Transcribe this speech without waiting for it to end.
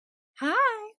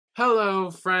Hi. Hello,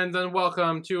 friends, and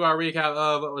welcome to our recap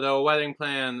of the Wedding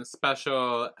Plan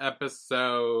special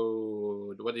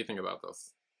episode. What do you think about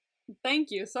this? Thank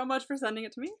you so much for sending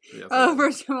it to me. Yes,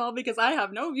 First of all, because I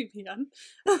have no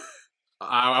VPN.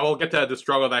 I will get to the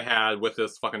struggle that I had with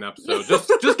this fucking episode.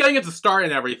 Just getting it to start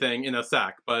and everything in a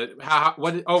sec. But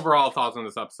what overall thoughts on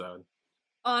this episode?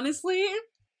 Honestly,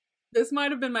 this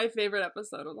might have been my favorite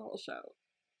episode of the whole show.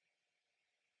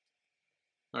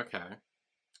 Okay.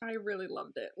 I really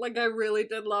loved it. Like, I really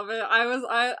did love it.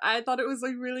 I thought it was,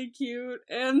 like, really cute,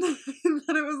 and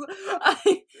that it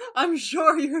was, I'm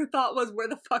sure your thought was, where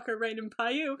the fuck are Rain and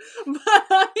Payu? But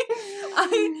I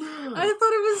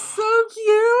thought it was so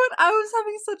cute. I was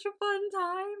having such a fun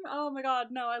time. Oh my god,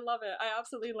 no, I love it. I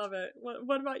absolutely love it.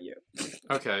 What about you?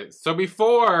 Okay, so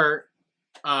before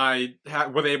I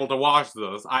was able to watch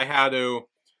this, I had to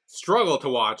struggle to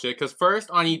watch it, because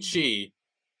first, on Ichi,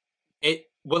 it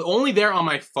was only there on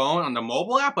my phone on the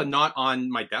mobile app, but not on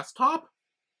my desktop.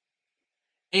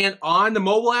 And on the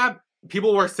mobile app,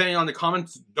 people were saying on the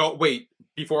comments, don't wait,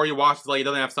 before you watch this, like, it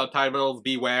doesn't have subtitles,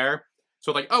 beware.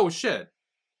 So, like, oh shit.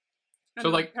 And so,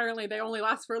 like, apparently they only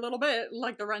last for a little bit,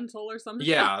 like the rental or something.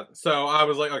 Yeah, so I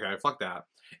was like, okay, fuck that.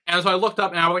 And so I looked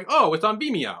up and I was like, oh, it's on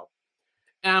Vimeo.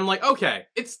 And I'm like, okay,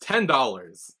 it's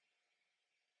 $10.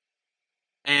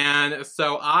 And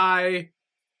so I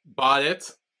bought it.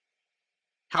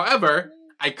 However,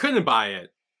 I couldn't buy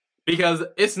it because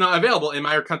it's not available in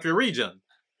my country or region.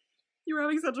 You were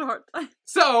having such a hard time.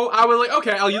 So I was like,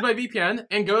 okay, I'll use my VPN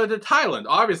and go to Thailand.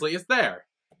 Obviously, it's there.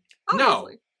 Obviously. No,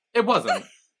 it wasn't.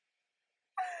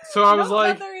 So I was No,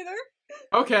 like, not there either.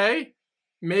 okay,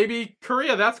 maybe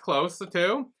Korea, that's close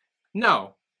too.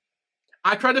 No.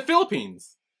 I tried the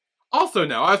Philippines. Also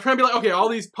no. I was trying to be like, okay, all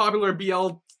these popular BL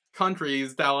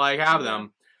countries that like have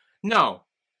them. No.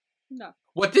 No.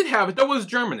 What did have it though was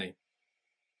Germany.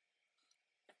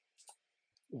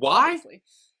 Why?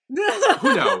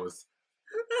 Who knows?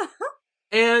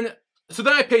 And so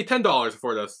then I paid $10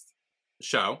 for this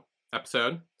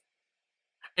episode.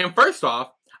 And first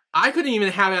off, I couldn't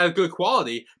even have it at good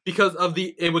quality because of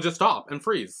it would just stop and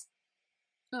freeze.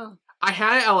 Oh. I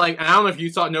had it at like, and I don't know if you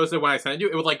noticed it when I sent it to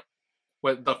you, it was like,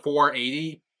 what, the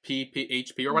 480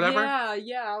 HP or whatever?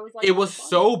 Yeah, I was like... It was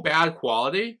so bad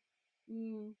quality.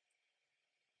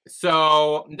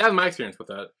 So, that's my experience with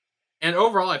it. And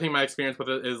overall, I think my experience with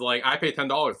it is like, I paid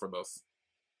 $10 for this.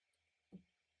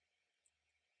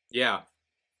 Yeah.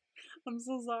 I'm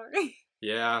so sorry.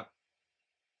 Yeah.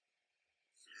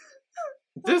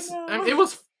 This, Oh, no. I mean,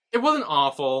 it wasn't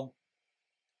awful.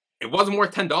 It wasn't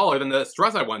worth $10 than the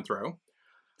stress I went through.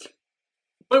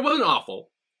 But it wasn't awful.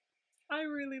 I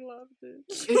really loved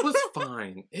it. It was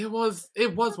fine. It was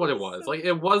what it was. Like,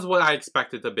 it was what I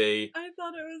expected to be. I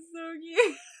thought it was so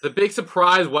cute. The big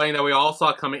surprise wedding that we all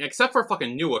saw coming, except for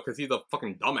fucking Nua, because he's a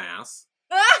fucking dumbass.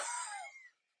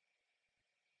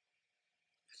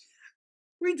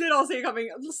 We did all see it coming.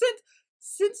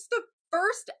 Since the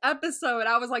first episode,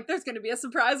 I was like, there's gonna be a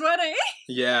surprise wedding.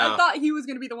 Yeah. I thought he was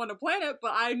gonna be the one to plan it,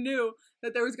 but I knew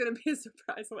that there was gonna be a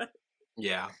surprise wedding.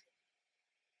 Yeah.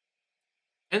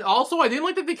 And also, I didn't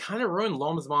like that they kind of ruined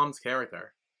Lom's mom's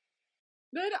character.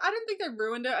 I didn't think they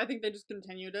ruined it. I think they just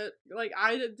continued it. Like,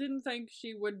 I didn't think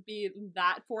she would be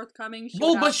that forthcoming.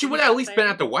 But she would have at least been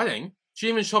at the wedding. She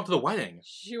didn't even show up to the wedding.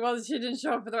 She didn't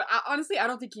show up for the... Honestly, I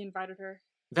don't think he invited her.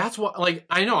 That's what, like,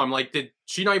 I know. I'm like, did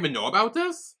she not even know about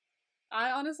this?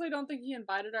 I honestly don't think he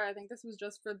invited her. I think this was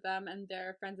just for them and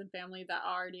their friends and family that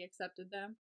already accepted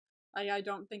them. I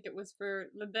don't think it was for...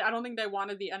 I don't think they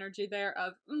wanted the energy there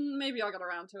of, maybe I'll get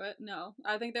around to it. No.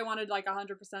 I think they wanted, like,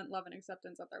 100% love and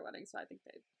acceptance at their wedding, so I think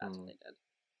that's what they did.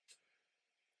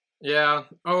 Yeah,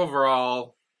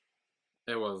 overall,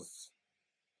 it was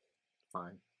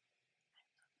fine.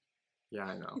 Yeah,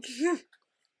 I know.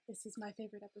 This is my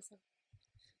favorite episode.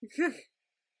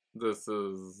 This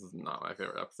is not my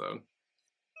favorite episode.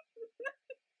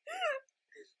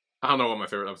 I don't know what my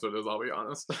favorite episode is, I'll be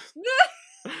honest.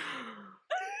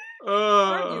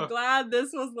 Aren't you glad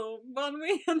this was the one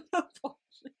we ended up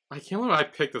watching? I can't believe I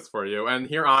picked this for you, and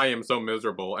here I am so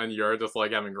miserable, and you're just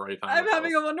like having a great time. I'm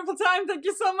having a wonderful time, thank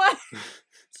you so much!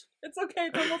 It's okay,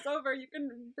 it's almost over, you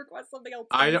can request something else.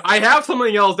 I have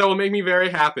something else that will make me very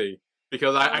happy,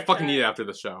 because I fucking need it after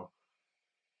the show.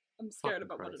 I'm scared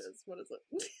about what it is. What is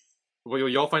it? Well,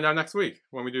 you'll find out next week,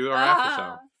 when we do our after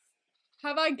show.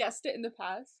 Have I guessed it in the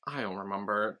past? I don't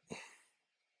remember.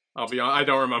 I'll be honest, I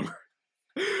don't remember.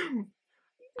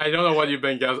 I don't know what you've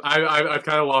been guessing. I've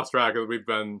kind of lost track as we've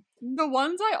been... The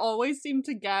ones I always seem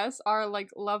to guess are, like,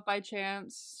 Love by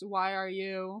Chance, Why Are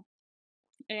You,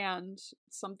 and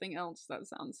something else that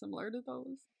sounds similar to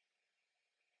those.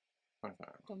 Okay.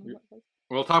 Don't know what it was.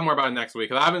 We'll talk more about it next week,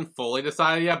 because I haven't fully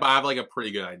decided yet, but I have, like, a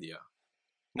pretty good idea.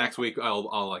 Next week,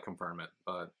 I'll like, confirm it,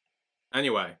 but...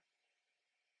 Anyway.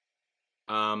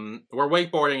 We're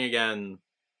wakeboarding again.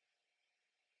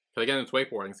 Because again, it's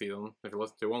wakeboarding season, if you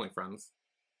listen to Only Friends.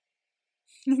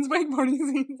 It's wakeboarding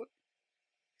season.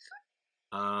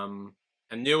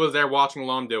 And New was there watching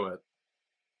Lom do it.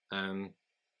 And...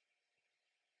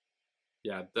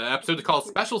 yeah, the episode is called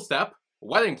Special Step,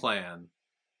 Wedding Plan.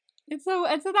 It's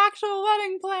an actual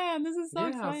wedding plan. This is so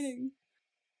Yes. exciting.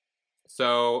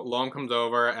 So Lom comes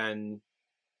over and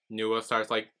Nua starts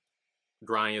like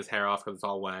drying his hair off because it's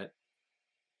all wet.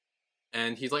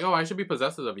 And he's like, "Oh, I should be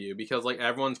possessive of you because like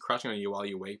everyone's crushing on you while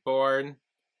you wakeboard,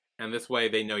 and this way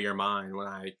they know you're mine when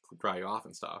I dry you off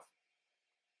and stuff."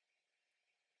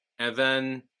 And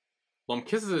then Lom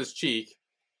kisses his cheek,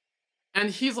 and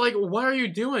he's like, "What are you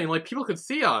doing? Like people could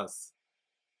see us."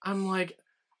 I'm like,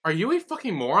 "Are you a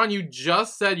fucking moron? You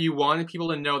just said you wanted people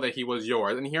to know that he was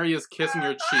yours, and here he is kissing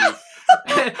your cheek."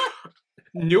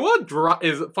 Nua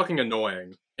is fucking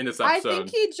annoying in this episode. I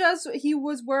think he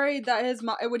was worried that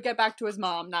it would get back to his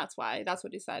mom. That's why. That's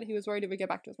what he said. He was worried it would get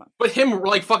back to his mom. But him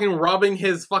like fucking rubbing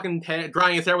his fucking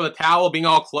drying his hair with a towel, being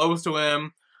all close to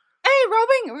him. Hey,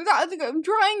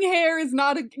 drying hair is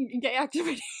not a gay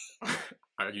activity.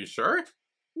 Are you sure?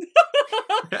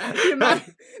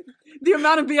 the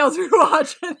amount of BLs we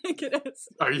watch, I think it is.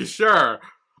 Are you sure?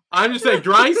 I'm just saying,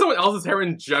 drying someone else's hair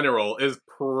in general is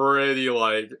pretty,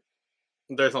 like,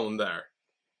 there's something there.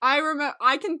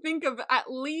 I can think of at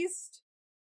least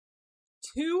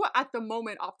 2 at the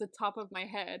moment off the top of my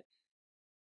head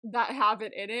that have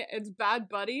it in it. It's Bad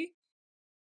Buddy,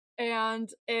 and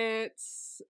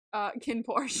it's Kin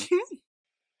Porsche.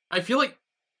 I feel like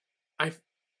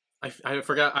I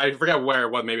forgot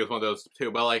what, maybe it's one of those two,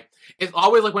 but like it's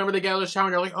always like whenever they get out of the shower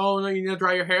and they're like, "Oh no, you need to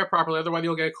dry your hair properly, otherwise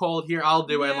you'll get cold." Here, I'll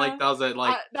do it, and like does it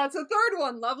like that's a third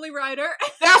one, Lovely Rider.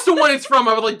 That's the one it's from.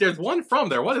 I was like, there's one from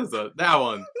there. What is it? That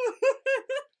one.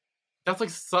 That's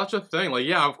like such a thing. Like,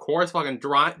 yeah, of course, fucking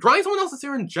drying someone else's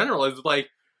hair in general is like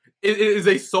it is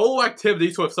a solo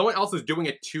activity, so if someone else is doing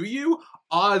it to you,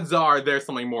 odds are there's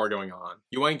something more going on.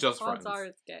 You ain't just friends. Odds are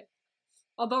it's gay.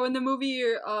 Although in the movie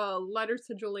Letters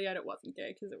to Juliet, it wasn't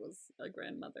gay because it was a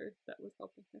grandmother that was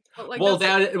helping her. But, like,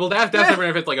 that's different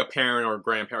if it's like a parent or a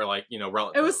grandparent, like, you know,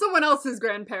 relative. It was someone else's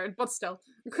grandparent, but still.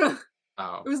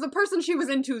 Oh. It was the person she was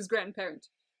into's grandparent.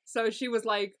 So she was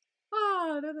like,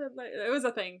 it was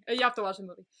a thing. You have to watch the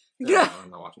movie. Yeah, I'm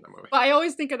not watching that movie. But I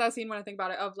always think of that scene when I think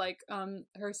about it, of like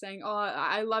her saying, "Oh,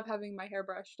 I love having my hair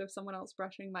brushed," of someone else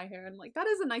brushing my hair, and like that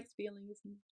is a nice feeling,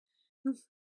 isn't it?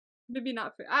 Maybe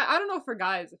not for I don't know for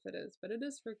guys if it is, but it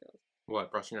is for girls.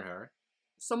 What, brushing your hair?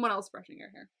 Someone else brushing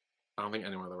your hair. I don't think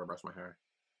anyone ever brushed my hair.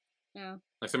 Yeah.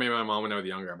 Like, so maybe my mom when I was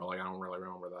younger, but like I don't really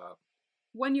remember that.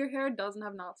 When your hair doesn't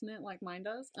have knots in it, like mine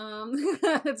does,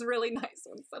 it's really nice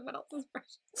when someone else is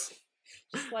brushing.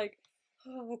 Just like,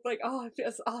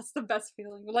 it's the best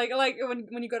feeling. Like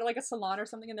when you go to like a salon or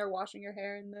something and they're washing your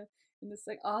hair in this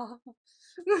like,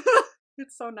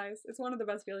 it's so nice. It's one of the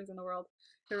best feelings in the world.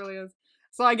 It really is.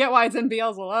 So I get why it's in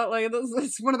BLs a lot. Like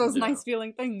it's one of those nice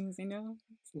feeling things, you know.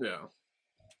 Yeah.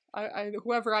 I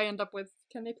whoever I end up with,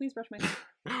 can they please brush my hair?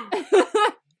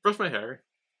 Brush my hair.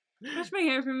 Brush my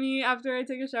hair for me after I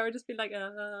take a shower. Just be like,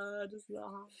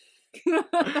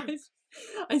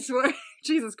 I swear,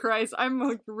 Jesus Christ, I'm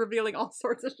like, revealing all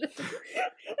sorts of shit.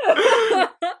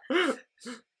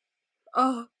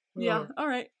 Oh yeah, all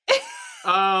right.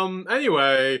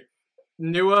 Anyway,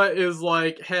 Nua is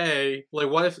like, "Hey, like,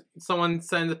 what if someone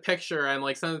sends a picture and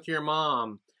like sends it to your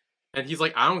mom?" And he's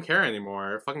like, "I don't care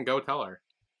anymore. Fucking go tell her."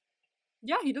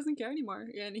 Yeah, he doesn't care anymore,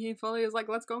 and he fully is like,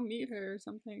 "Let's go meet her" or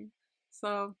something.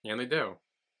 So. And they do.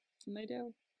 And they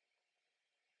do.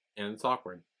 And it's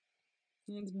awkward.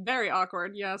 It's very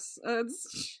awkward. Yes,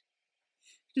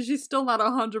 she's still not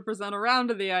 100% around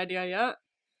to the idea yet.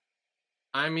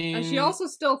 I mean, and she also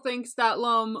still thinks that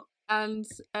Lum and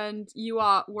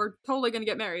Yua were totally gonna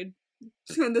get married,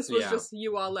 and this was just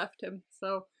Yua left him.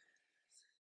 So,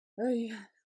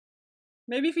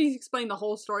 maybe if he explained the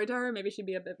whole story to her, maybe she'd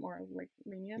be a bit more like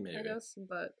lenient. Maybe. I guess,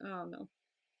 but I don't know.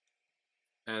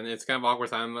 And it's kind of awkward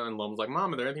time, and Lum's like,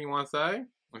 "Mom, is there anything you want to say?"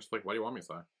 And she's like, "What do you want me to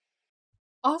say?"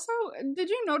 Also, did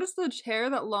you notice the chair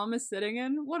that Lum is sitting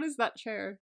in? What is that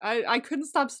chair? I couldn't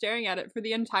stop staring at it for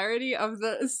the entirety of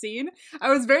the scene. I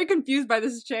was very confused by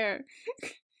this chair.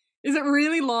 Is it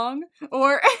really long?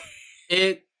 Or...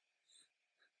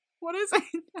 What is it?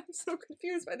 I'm so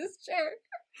confused by this chair.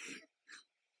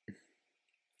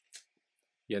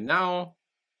 Yeah, now...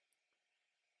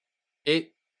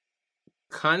 It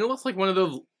kind of looks like one of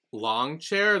those long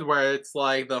chairs where it's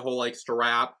like the whole like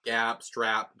strap, gap,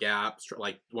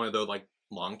 like one of those like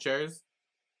long chairs.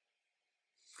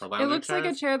 It looks like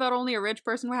a chair that only a rich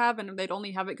person would have, and they'd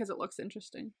only have it because it looks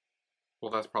interesting.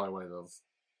 Well, that's probably what it is.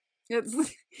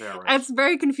 It's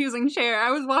very confusing chair.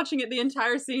 I was watching it the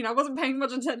entire scene. I wasn't paying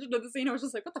much attention to the scene. I was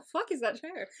just like, what the fuck is that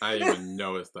chair? I didn't even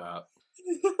notice that.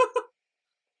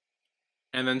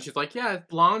 And then she's like, yeah,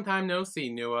 long time no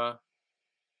see, Nua.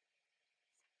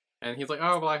 And he's like,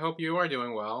 oh, well, I hope you are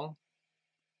doing well.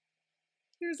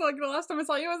 He was like, the last time I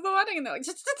saw you was the wedding, and they're like,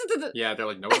 yeah, they're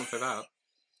like, no one said that.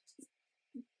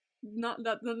 Not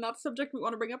the subject we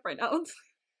want to bring up right now.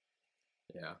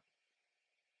 Yeah.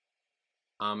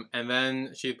 And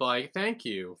then she's like, thank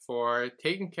you for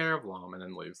taking care of Lom, and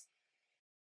then leaves.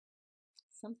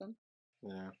 Something.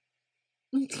 Yeah.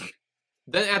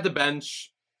 Then at the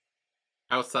bench,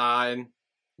 outside,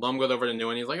 Lom goes over to Nua,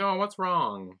 and he's like, oh, what's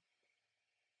wrong?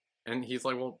 And he's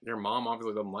like, well, your mom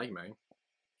obviously doesn't like me.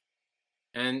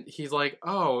 And he's like,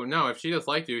 oh, no, if she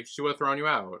disliked you, she would have thrown you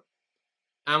out.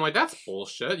 And I'm like, that's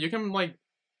bullshit. You can, like,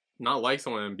 not like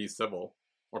someone and be civil.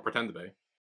 Or pretend to be.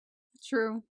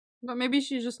 True. But maybe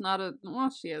she's just not a...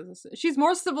 Well, she is. She's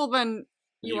more civil than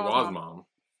Yua's mom.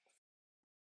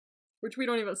 Which we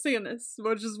don't even see in this.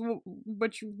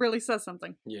 Which really says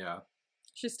something. Yeah.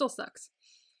 She still sucks.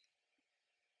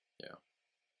 Yeah.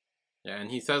 Yeah, and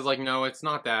he says, like, no, it's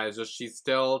not that. It's just she's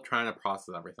still trying to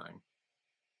process everything.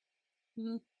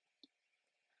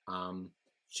 Mm-hmm.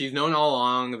 She's known all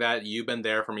along that you've been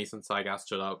there for me since I got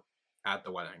stood up at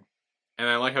the wedding. And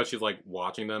I like how she's, like,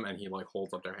 watching them, and he, like,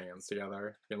 holds up their hands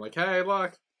together. Being like, hey,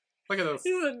 look at this.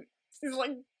 He's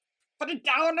like, put it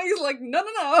down. And he's like,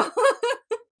 no.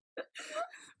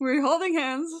 We're holding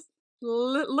hands.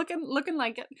 Looking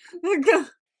like it.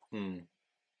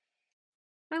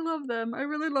 I love them. I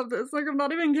really love this. Like, I'm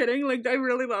not even kidding. Like, I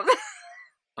really love it.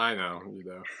 I know, you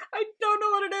do. I don't know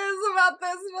what it is about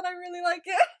this, but I really like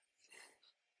it.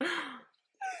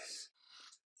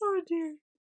 Oh, dear.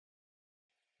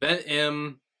 Then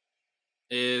Im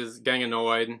is getting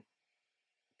annoyed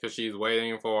because she's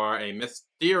waiting for a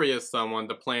mysterious someone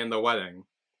to plan the wedding.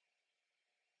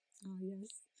 Oh, yes.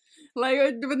 Like,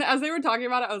 as they were talking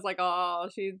about it, I was like, oh,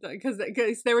 because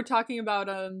they were talking about,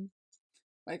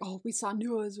 like, oh, we saw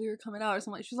Nua as we were coming out or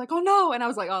something. She's like, oh, no. And I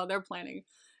was like, oh, they're planning.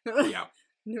 Yeah.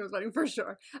 Nua's wedding for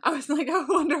sure. I was like, I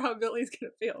wonder how Billy's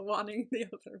gonna feel wanting the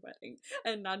other wedding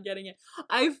and not getting it.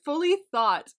 I fully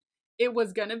thought it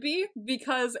was gonna be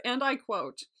because, and I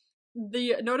quote,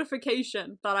 the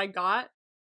notification that I got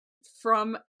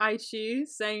from Aichi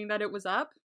saying that it was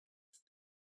up,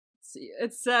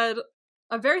 it said,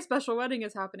 a very special wedding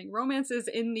is happening. Romance is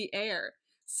in the air.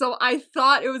 So I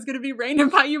thought it was gonna be Rain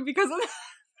and Payu because of that.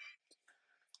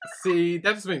 See,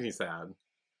 that just makes me sad.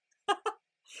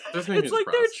 It's like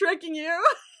they're tricking you.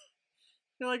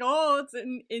 They're like, oh, it's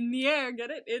in the air. Get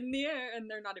it? In the air. And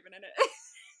they're not even in it.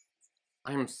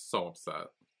 I'm so upset.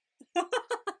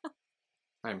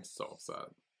 I'm so upset.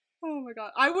 Oh my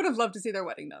god. I would have loved to see their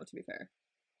wedding, though, to be fair.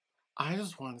 I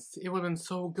just want to see. It would have been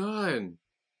so good.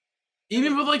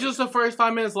 Even with, like, just the first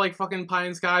 5 minutes, like, fucking Pie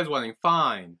in Sky's wedding.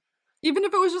 Fine. Even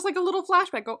if it was just, like, a little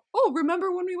flashback. Go, oh,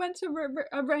 remember when we went to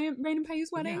Rain and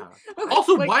Payu's wedding? Yeah.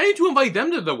 Also, like, why didn't you invite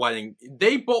them to the wedding?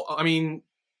 They both, I mean,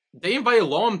 they invited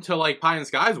Lom to, like, Pie in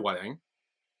Sky's wedding.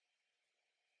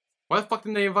 Why the fuck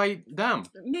didn't they invite them?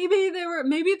 Maybe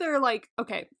they're like,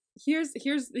 okay, here's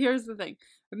the thing.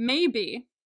 Maybe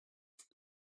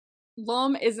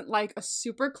Lom isn't, like, a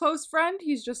super close friend.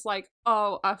 He's just, like,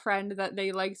 oh, a friend that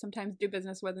they, like, sometimes do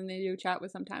business with and they do chat with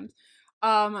sometimes.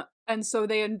 And so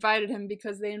they invited him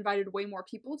because they invited way more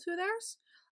people to theirs.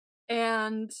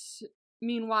 And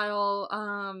meanwhile,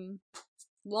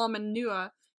 Lom and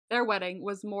Nua, their wedding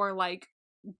was more like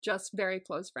just very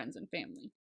close friends and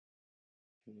family.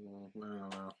 I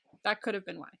don't know. That could have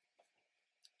been why.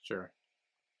 Sure.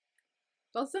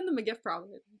 I'll send them a gift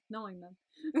probably, knowing them.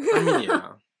 I mean,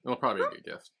 yeah. It'll probably be a good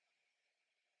gift.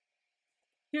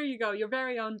 Here you go, your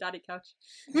very own daddy couch.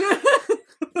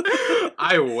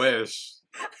 I wish.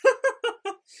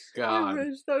 God. I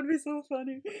wish. That would be so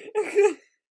funny.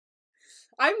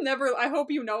 I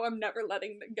hope you know I'm never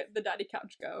letting the daddy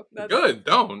couch go. Good,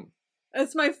 don't.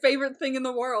 It's my favorite thing in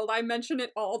the world. I mention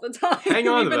it all the time. Hang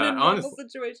on even to that, in honestly.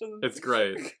 Situations. It's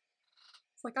great.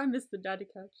 It's like, I miss the daddy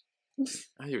couch.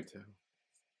 I do too.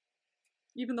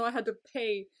 Even though I had to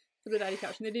pay for the daddy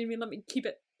couch and they didn't even let me keep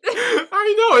it.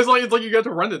 I know, it's like you got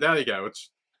to rent the daddy couch.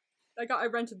 I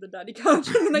rented the daddy couch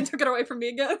and then they took it away from me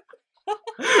again.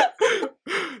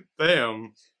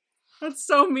 Damn. That's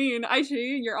so mean.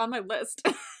 Aichi, you're on my list.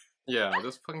 Yeah,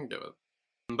 just fucking give it.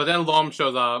 But then Lom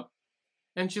shows up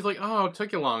And she's like, oh, it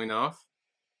took you long enough.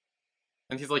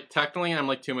 And he's like, technically, I'm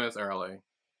like 2 minutes early.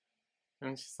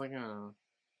 And she's like, oh.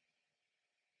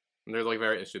 And there's like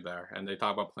very issue there. And they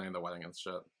talk about planning the wedding and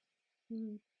shit.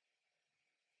 Mm.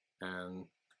 And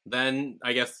then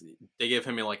I guess they give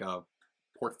him like a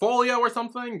portfolio or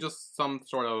something. Just some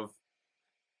sort of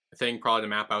thing probably to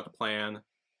map out the plan.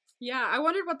 Yeah, I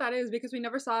wondered what that is because we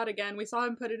never saw it again. We saw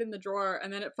him put it in the drawer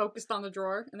and then it focused on the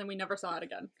drawer and then we never saw it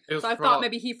again. So I thought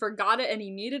maybe he forgot it and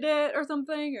he needed it or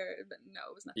something, but no,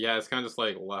 it was not. Yeah, it's kind of just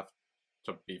like left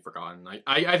to be forgotten.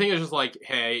 I think it's just like,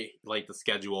 hey, like the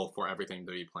schedule for everything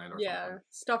to be planned or something. Yeah,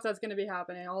 stuff that's going to be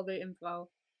happening, all the info.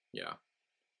 Yeah.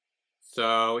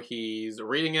 So he's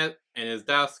reading it in his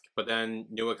desk, but then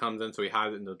Nua comes in, so he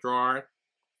hides it in the drawer.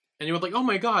 And he was like, oh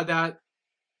my god, that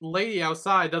lady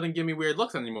outside doesn't give me weird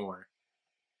looks anymore.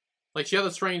 Like, she has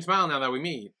a strange smile now that we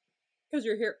meet. Because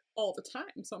you're here all the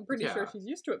time, so I'm pretty sure she's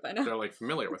used to it by now. They're, like,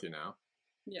 familiar with you now.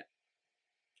 Yeah.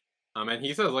 And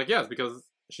he says, like, yes, because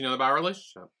she knows about our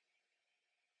relationship.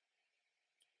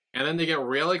 And then they get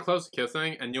really close to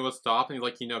kissing, and Nua stops, and he's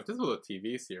like, you know, if this was a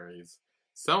TV series,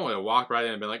 someone would have walked right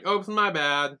in and been like, oops, my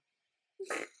bad.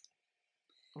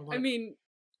 I mean,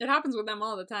 it happens with them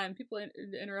all the time. People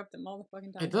interrupt them all the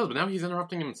fucking time. It does, but now he's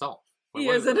interrupting himself. He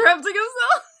is interrupting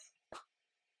himself?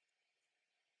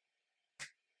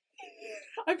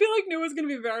 I feel like Nua's gonna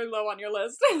be very low on your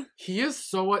list. He is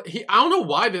so... I don't know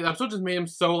why this episode just made him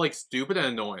so, like, stupid and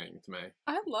annoying to me.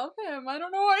 I love him. I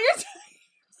don't know why you're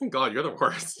saying. God, you're the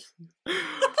worst.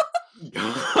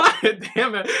 God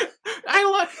damn it.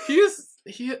 I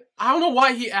don't know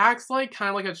why he acts like kind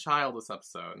of like a child this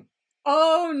episode.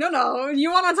 Oh, no.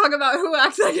 You want to talk about who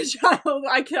acts like a child?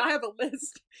 I have a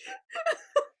list.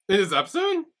 In this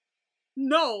episode?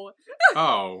 No.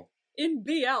 Oh. In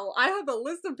BL, I have a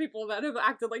list of people that have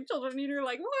acted like children, and you're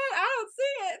like, what? I don't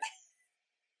see it.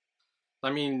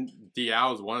 I mean,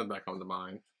 Diao is one of them that comes to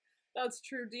mind. That's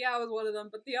true. Diao was one of them,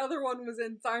 but the other one was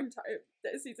in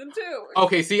season 2.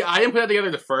 Okay, see, I didn't put that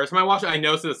together the first time I watched it. I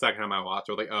noticed it the second time I watched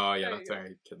it. I was like, oh, yeah, that's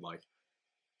very kid-like.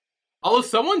 Although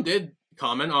someone did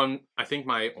comment on, I think,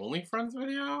 my OnlyFriends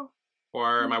video,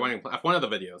 or my wedding, one of the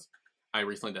videos I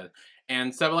recently did,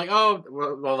 and said, like, oh,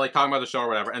 well, like, talking about the show or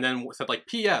whatever, and then said, like,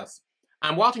 P.S.,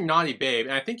 I'm watching Naughty Babe,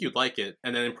 and I think you'd like it,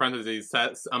 and then in parentheses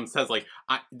says like,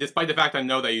 despite the fact I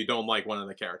know that you don't like one of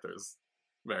the characters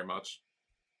very much.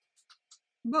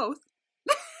 Both.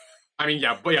 I mean,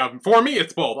 yeah, but yeah, for me,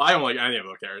 it's both. I don't like any of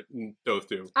those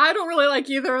two. I don't really like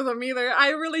either of them either. I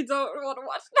really don't want to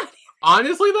watch Naughty Babe.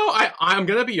 Honestly, though, I'm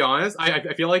gonna be honest,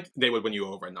 I feel like they would win you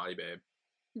over in Naughty Babe.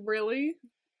 Really?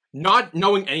 Not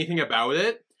knowing anything about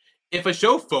it, if a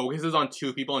show focuses on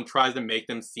two people and tries to make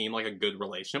them seem like a good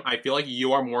relationship, I feel like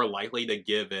you are more likely to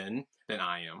give in than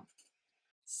I am.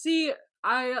 See,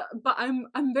 but I'm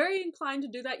very inclined to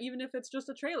do that even if it's just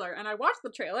a trailer. And I watched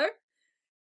the trailer,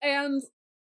 and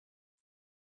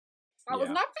I was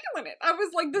not feeling it. I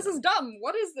was like, this is dumb.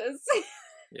 What is this?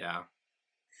 Yeah.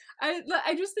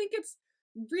 I just think it's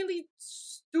really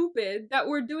stupid that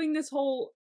we're doing this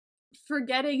whole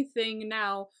forgetting thing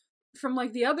now from,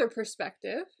 like, the other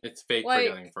perspective. It's fake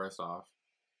forgetting, first off.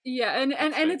 Yeah, and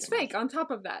it's fake on top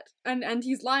of that. And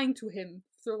he's lying to him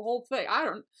through the whole thing. I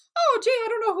don't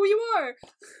know who you are.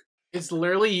 It's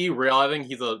literally you realizing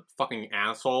he's a fucking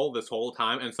asshole this whole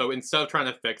time, and so instead of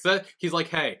trying to fix it, he's like,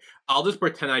 hey, I'll just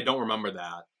pretend I don't remember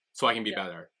that so I can be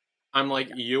better. I'm like,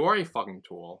 you are a fucking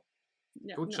tool.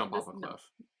 Yeah, Go jump off a cliff.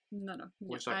 No.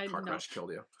 Wish that car crash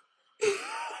killed you.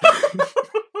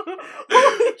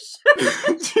 Holy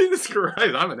shit. Jesus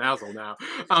Christ, I'm an asshole now.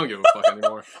 I don't give a fuck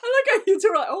anymore. I like how you two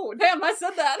were like, oh, damn, I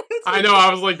said that. I know,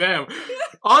 I was like, damn.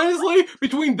 Honestly,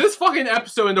 between this fucking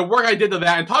episode and the work I did to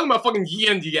that and talking about fucking Yi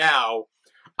and Diao,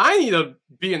 I need to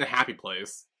be in a happy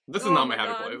place. This is not my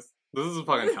happy place. This is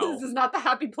fucking hell. This is not the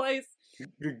happy place.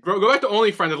 Go back to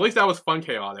OnlyFriends. At least that was fun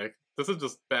chaotic. This is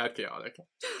just bad chaotic.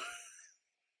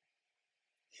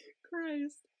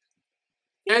 Christ.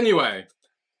 Anyway,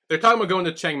 they're talking about going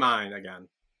to Chiang Mai again.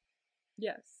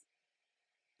 Yes.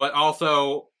 But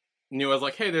also, Nua's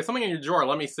like, hey, there's something in your drawer,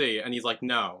 let me see. And he's like,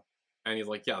 no. And he's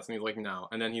like, yes. And he's like, no.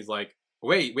 And then he's like,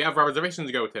 wait, we have reservations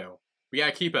to go to. We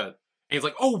gotta keep it. And he's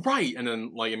like, oh, right. And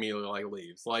then, like, immediately, like,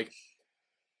 leaves. Like,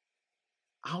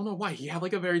 I don't know why. He had,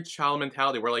 like, a very child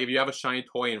mentality where, like, if you have a shiny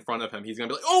toy in front of him, he's gonna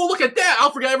be like, oh, look at that!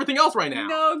 I'll forget everything else right now!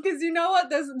 No, because you know what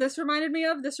this reminded me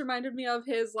of? This reminded me of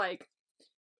his, like,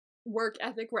 work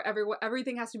ethic where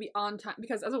everything has to be on time,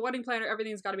 because as a wedding planner,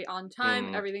 everything's got to be on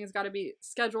time, everything's got to be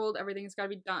scheduled, everything's got to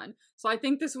be done. So I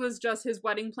think this was just his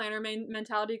wedding planner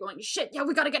mentality going, shit, yeah,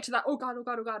 we got to get to that. Oh god, oh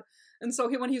god, oh god. And so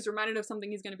when he's reminded of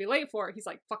something he's going to be late for, he's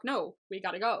like, fuck no, we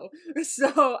got to go.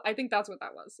 So I think that's what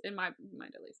that was, in my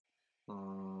mind at least.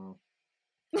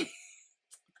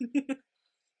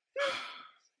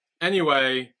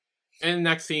 Anyway, in the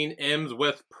next scene, Im's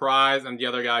with Prize and the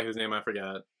other guy whose name I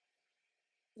forget.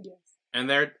 Yes. And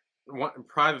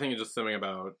Prize, I think, is just something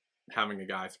about having a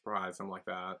guy surprise, something like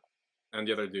that. And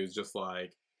the other dude's just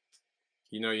like,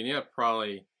 you should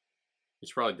probably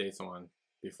date someone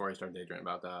before you start daydreaming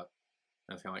about that.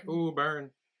 And it's kind of like, ooh,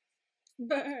 burn.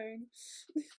 Burn.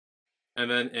 And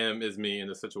then Im is me in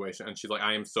this situation, and she's like,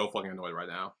 I am so fucking annoyed right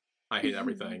now. I hate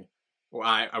everything. We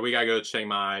gotta go to Chiang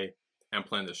Mai and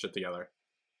plan this shit together.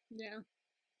 Yeah.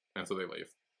 And so they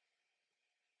leave.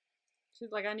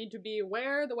 She's like, I need to be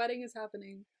where the wedding is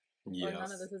happening. Yes. Or none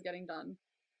of this is getting done.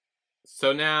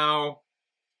 So now,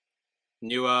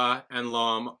 Nua and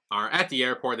Lom are at the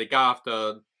airport. They got off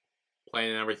the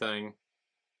plane and everything.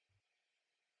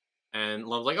 And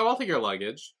Lom's like, oh, I'll take your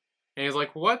luggage. And he's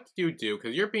like, what do you do?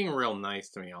 Because you're being real nice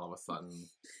to me all of a sudden.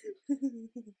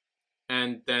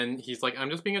 And then he's like, I'm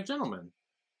just being a gentleman.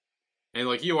 And he's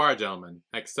like, you are a gentleman.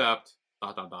 Except, ...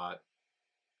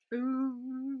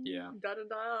 Ooh, yeah. ...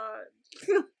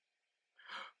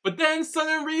 But then Sun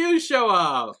and Ryu show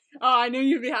up! Oh, I knew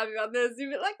you'd be happy about this.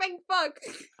 You'd be like, thank fuck!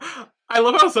 I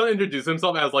love how Sun introduced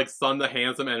himself as, like, Sun the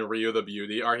handsome and Ryu the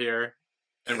beauty are here.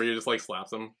 And Ryu just, like,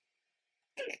 slaps him.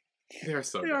 They are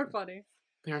so They are funny.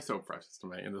 They are so precious to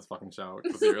me in this fucking show.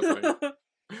 Seriously.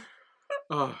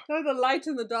 They're the light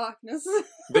in the darkness.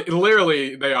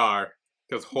 Literally, they are.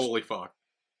 Because holy fuck.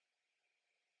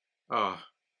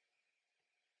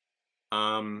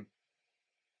 And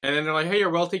then they're like, hey,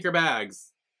 we'll take your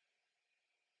bags.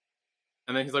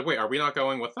 And then he's like, wait, are we not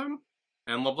going with them?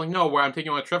 And Love's like, no, I'm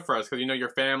taking you on a trip first, because your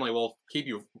family will keep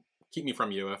me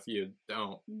from you if you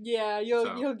don't. Yeah,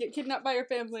 you'll get kidnapped by your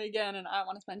family again, and I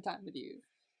want to spend time with you.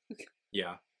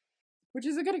 Yeah. Which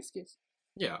is a good excuse.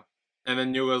 Yeah. And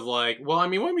then Nua's like, well, I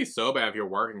mean, it wouldn't be so bad if you're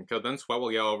working, because then Sweat will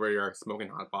get over your smoking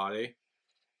hot body.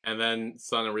 And then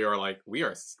Sun and Ryu are like, we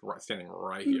are standing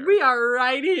right here. We are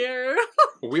right here.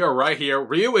 We are right here.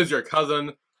 Ryu is your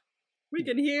cousin. We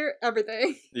can hear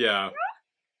everything. Yeah.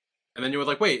 And then you was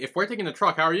like, wait, if we're taking the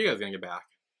truck, how are you guys gonna get back?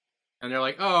 And they're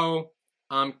like, oh,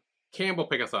 Cam will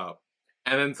pick us up.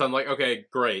 And then Sun's like, okay,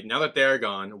 great. Now that they're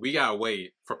gone, we gotta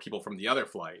wait for people from the other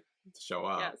flight to show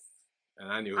up. Yes.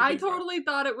 And I knew. I totally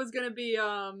thought it was gonna be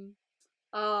the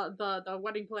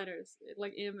wedding planners,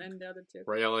 like Im and the other two.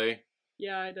 Really?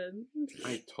 Yeah, I did.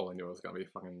 I totally knew it was gonna be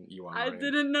fucking Yuan. I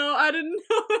didn't know.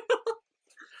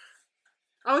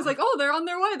 I was like, oh, they're on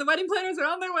their way. The wedding planners are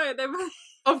on their way.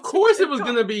 Of course it was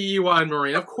gonna be Yuan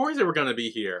Marine. Of course they were gonna be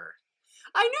here.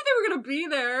 I knew they were gonna be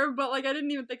there, but like I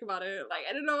didn't even think about it. Like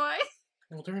I didn't know why.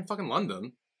 Well, they're in fucking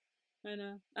London. I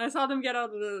know. I saw them get out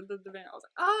of the van. I was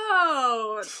like,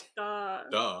 oh, duh.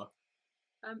 Duh.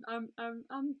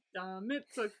 I'm dumb.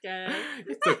 It's okay.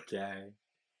 It's okay.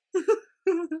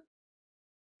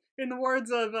 In the words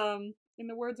of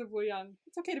Wu Yang,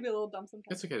 it's okay to be a little dumb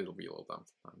sometimes. It's okay to be a little dumb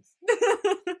sometimes.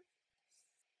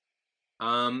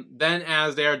 Then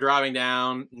as they're driving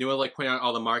down, Nua's like pointing out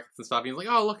all the markets and stuff. And he's like,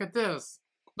 oh, look at this.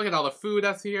 Look at all the food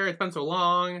that's here. It's been so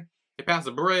long. They passed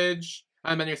a bridge. I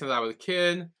haven't been here since I was a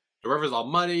kid. The river's all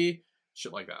muddy.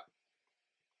 Shit like that.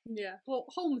 Yeah.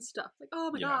 Home stuff. Like, oh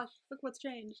my gosh, look what's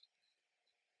changed.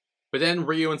 But then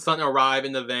Ryu and Sun arrive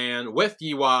in the van with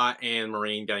Yiwa and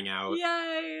Marine getting out.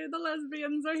 Yay! The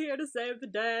lesbians are here to save the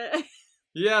day.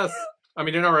 Yes! I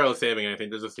mean, they're not really saving anything.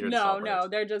 They're just here to celebrate. No,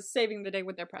 they're just saving the day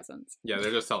with their presence. Yeah,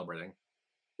 they're just celebrating.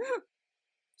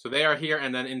 So they are here,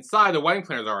 and then inside, the wedding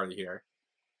planners are already here.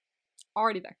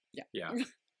 Already there. Yeah. Yeah.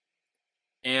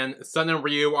 And Sun and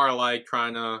Ryu are, like,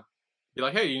 trying to be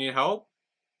like, hey, you need help?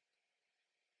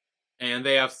 And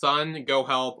they have Sun go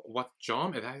help,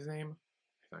 Jom? Is that his name?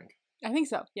 I think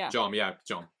so, yeah.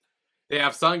 Jom. They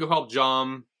have Sun go help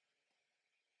Jom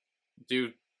do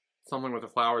something with the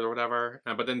flowers or whatever,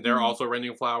 but then they're also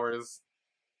rending flowers.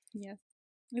 Yes.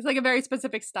 It's like a very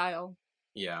specific style.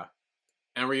 Yeah.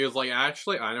 And Ryu's like,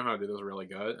 actually, I know how to do this really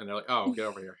good. And they're like, oh, get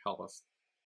over here, help us.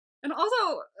 And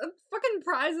also, fucking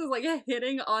Prize is like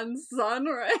hitting on Sun,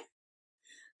 right?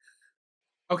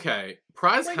 Okay,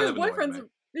 Prize like kind of annoying me.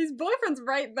 His boyfriend's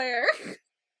right there.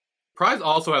 Prize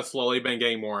also has slowly been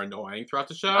getting more annoying throughout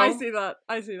the show. I see that.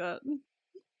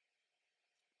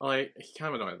 Like, he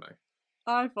kind of annoys me.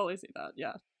 I fully see that,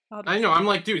 yeah. 100%. I know, I'm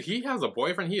like, dude, he has a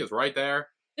boyfriend, he is right there.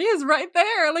 He is right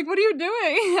there. Like, what are you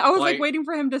doing? I was like Like- waiting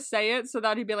for him to say it so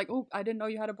that he'd be like, "Oh, I didn't know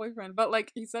you had a boyfriend." But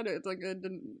like he said it, it's like it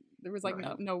didn't. There was like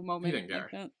No, no moment didn't like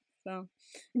care. that. So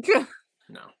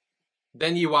No.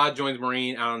 Then Yiwa joins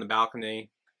Marine out on the balcony.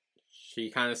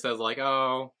 She kind of says like,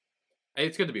 "Oh,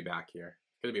 it's good to be back here.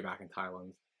 Good to be back in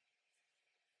Thailand."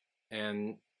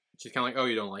 And she's kind of like, "Oh,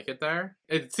 you don't like it there?"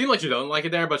 It seemed like she doesn't like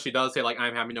it there, but she does say like,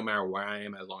 "I'm happy no matter where I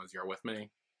am as long as you're with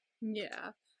me."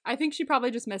 yeah, I think she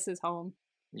probably just misses home.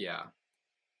 Yeah.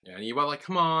 Yeah, and Yiwa like,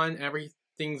 "Come on,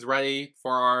 everything's ready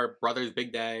for our brother's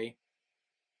big day."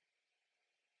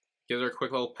 Gives her a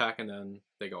quick little peck, and then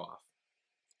they go off.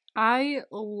 I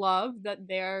love that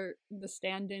they're the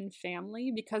stand-in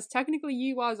family because technically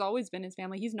Yiwa has always been his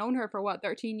family. He's known her for what,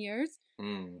 13 years?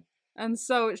 Mm. And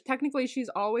so technically she's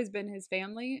always been his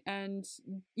family, and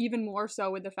even more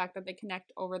so with the fact that they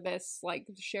connect over this like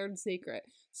shared secret.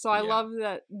 So I Yeah. love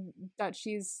that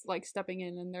she's like stepping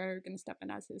in and they're gonna step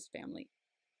in as his family.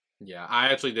 Yeah, I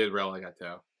actually did really like that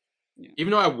too. Yeah.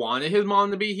 Even though I wanted his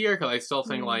mom to be here, because I still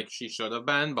think Mhm. like she should have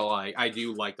been, but like I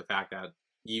do like the fact that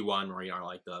Yiwa and Marie are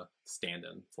like the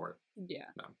stand-in for it. Yeah.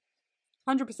 No.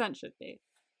 100% should be.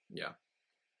 Yeah.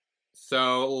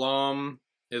 So Lom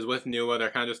is with Nua. They're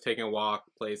kind of just taking a walk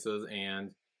places,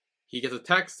 and he gets a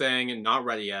text saying not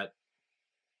ready yet.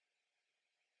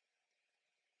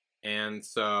 And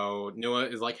so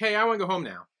Nua is like, "Hey, I want to go home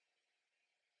now."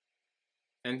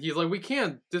 And he's like, "We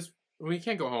can't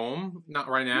go home. Not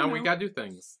right now. We No. gotta do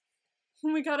things."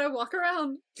 We gotta walk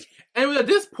around. And it was at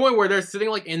this point where they're sitting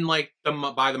like in like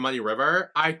by the muddy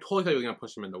river, I totally thought he was gonna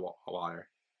push him into water.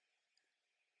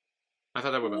 I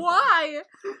thought that would have been fun. Why?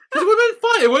 Because it would have been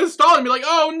fun. It would have stalled and be like,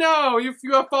 "Oh no, you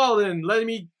have fallen. Let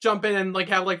me jump in and like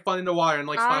have like fun in the water and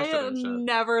like splash I them and shit."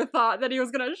 never thought that he was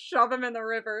gonna shove him in the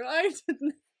river. I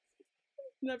didn't.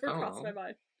 Never I don't crossed know. my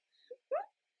mind.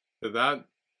 Is that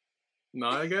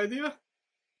not a good idea?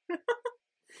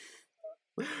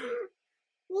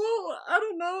 Well, I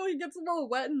don't know. He gets a little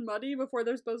wet and muddy before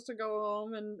they're supposed to go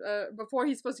home, and before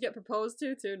he's supposed to get proposed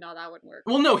to, too. No, that wouldn't work.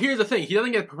 Well, no. Here's the thing. He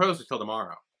doesn't get proposed until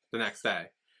tomorrow, the next day.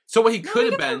 So what he No, could he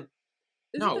have gets been.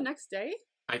 Is no. it the next day?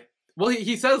 Well,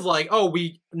 he says like, "Oh,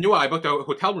 we knew I booked a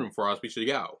hotel room for us. We should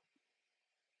go."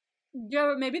 Yeah,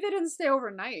 but maybe they didn't stay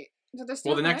overnight. Did they stay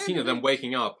Well, the overnight, next or scene did of them they-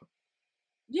 waking up.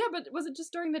 Yeah, but was it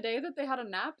just during the day that they had a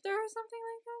nap there or something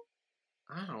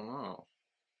like that? I don't know.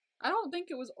 I don't think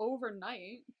it was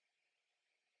overnight.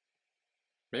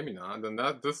 Maybe not. Then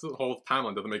this whole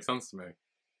timeline doesn't make sense to me.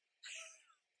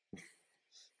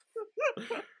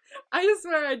 I just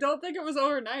swear I don't think it was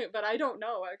overnight, but I don't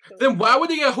know actually. Then why would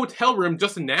they get a hotel room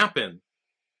just to nap in?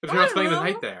 If I you're not don't spending the know.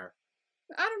 night there.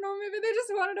 I don't know, maybe they just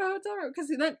wanted a hotel room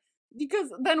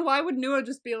because then why would Nua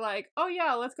just be like, "Oh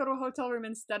yeah, let's go to a hotel room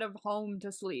instead of home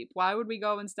to sleep." Why would we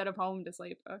go instead of home to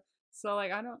sleep? So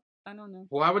like I don't know.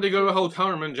 Why would they go to a hotel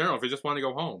room in general if they just want to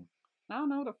go home? I don't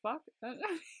know the fuck.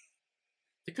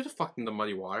 They could have fucked in the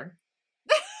muddy water.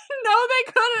 No,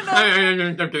 they couldn't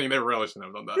have. I'm kidding. They really shouldn't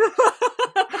have done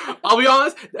that. I'll be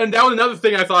honest, and that was another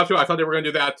thing I thought too. I thought they were gonna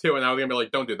do that too, and I was gonna be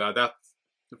like, "Don't do that. That's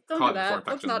Don't cause do that. for Let's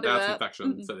infection. not do That's that.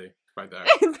 infection Mm-mm. city right there."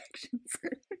 Infections.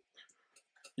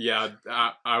 Yeah,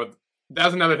 I would.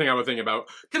 That's another thing I was thinking about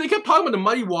because they kept talking about the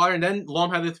muddy water, and then Lom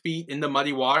had his feet in the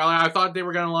muddy water. I thought they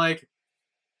were gonna like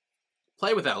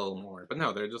play with that a little more, but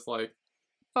no, they're just like,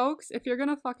 Folks, if you're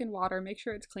gonna fucking water, make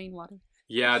sure it's clean water.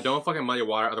 "Yeah, don't fucking muddy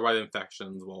water, otherwise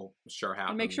infections will sure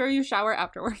happen." And make sure you shower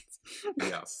afterwards.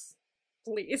 Yes.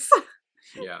 Please.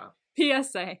 Yeah.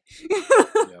 PSA.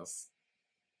 Yes.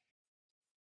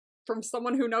 From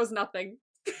someone who knows nothing.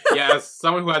 Yes.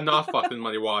 Someone who had not fucked in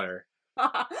muddy water.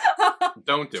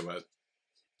 Don't do it.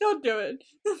 Don't do it.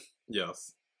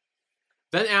 Yes.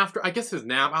 Then after, I guess his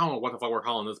nap, I don't know what the fuck we're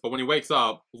calling this, but when he wakes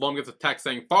up, Lom gets a text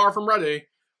saying, "Far from ready,"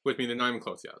 which means they're not even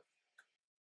close yet.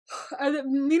 And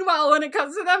then, meanwhile, when it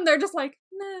comes to them, they're just like,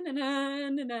 na na na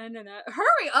na na na na.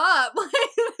 Hurry up! Like,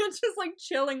 they're just like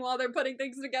chilling while they're putting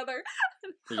things together.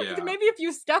 Yeah. Maybe if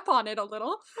you step on it a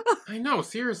little. I know,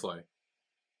 seriously.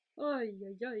 Ay,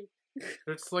 ay, ay.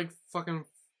 They're just like fucking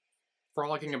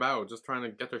frolicking about, just trying to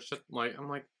get their shit, like, I'm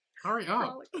like, hurry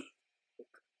up. Is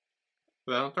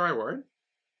that not the right word?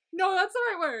 No, that's the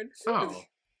right word. Oh.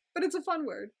 But it's a fun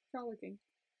word. Frolicking.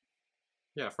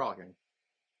 Yeah, frolicking.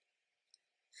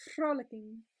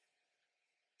 Frolicking.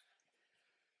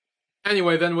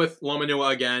 Anyway, then with Lom and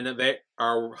Nua again, they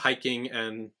are hiking,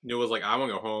 and Nua's like, "I want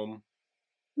to go home."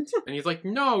 And he's like,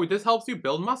 "No, this helps you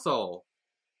build muscle."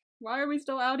 Why are we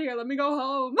still out here? Let me go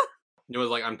home. Nua's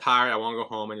like, "I'm tired, I want to go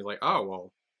home." And he's like, "Oh,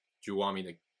 well, do you want me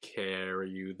to carry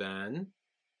you then?"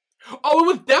 Oh, it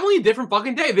was definitely a different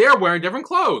fucking day. They are wearing different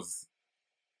clothes.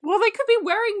 Well, they could be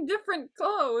wearing different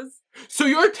clothes. So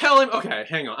you're telling... Okay,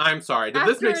 hang on. I'm sorry. Did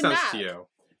this After make a sense nap. to you?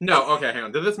 No, okay, hang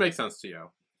on. Did this make sense to you?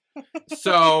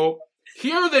 So,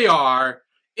 here they are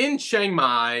in Chiang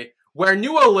Mai, where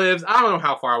Nua lives, I don't know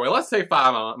how far away. Let's say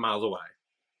 5 miles away.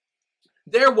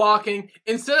 They're walking.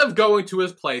 Instead of going to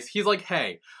his place, he's like,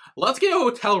 hey, let's get a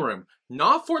hotel room.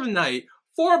 Not for the night,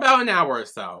 for about an hour or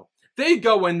so. They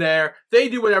go in there, they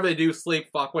do whatever they do, sleep,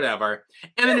 fuck, whatever.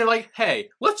 And then they're like, hey,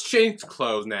 let's change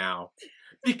clothes now.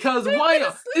 Because They why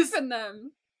didn't not? sleep in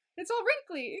them. It's all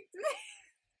wrinkly.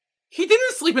 He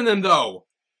didn't sleep in them, though.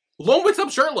 Lone wakes up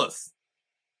shirtless.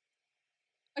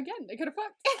 Again, they could have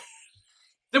fucked.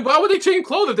 Then why would they change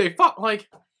clothes if they fuck? Like,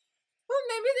 Well,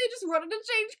 maybe they just wanted to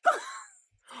change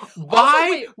clothes. why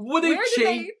wait, would they Where did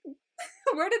change?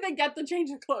 where did they get the change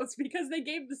of clothes? Because they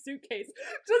gave the suitcase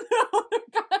to the other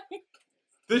guy.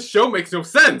 This show makes no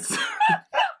sense.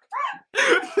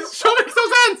 This show makes no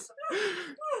sense.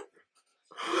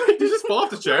 Did you just fall off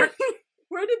the chair?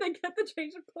 Where did they get the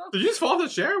change of clothes? Did you just fall off the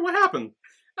chair? What happened?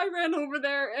 I ran over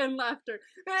there and laughter.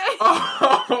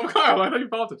 Oh, Kyle, I thought you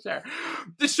fell off the chair.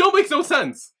 This show makes no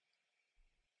sense.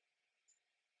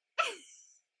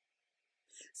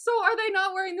 So are they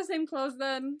not wearing the same clothes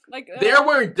then? Like They're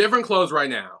wearing different clothes right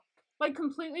now. like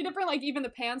completely different. Like even the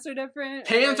pants are different.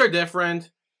 Pants like, are different.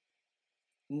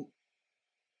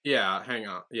 Yeah, hang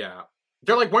on. Yeah.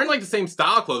 They're like wearing like the same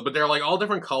style clothes, but they're like all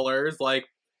different colors. Like,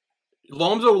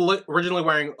 Loam's originally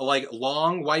wearing like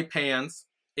long white pants,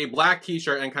 a black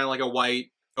t-shirt, and kind of like a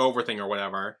white overthing or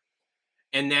whatever.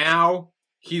 And now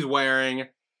he's wearing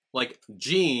like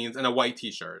jeans and a white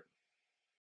t-shirt.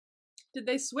 Did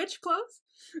they switch clothes?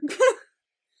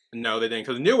 No, they didn't,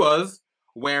 because Nua's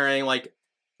wearing like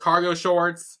cargo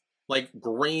shorts, like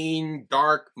green,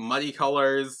 dark, muddy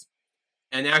colors.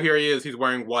 And now here he is, he's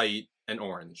wearing white and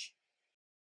orange.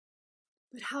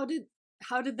 But how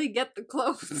did they get the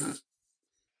clothes?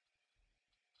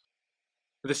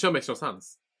 This show makes no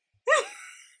sense.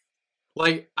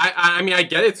 Like, I mean, I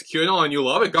get it's cute and all, and you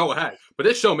love it, go ahead. But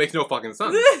this show makes no fucking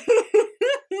sense.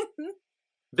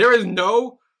 There is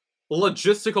no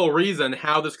logistical reason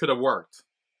how this could have worked.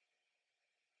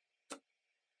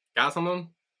 Got something?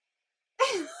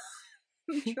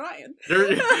 I'm trying.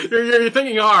 You're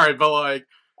thinking hard, but like...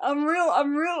 I'm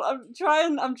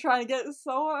trying to get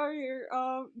so hard here.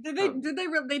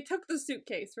 They took the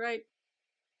suitcase, right?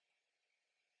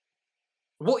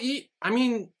 Well, I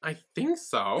mean, I think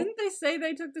so. Didn't they say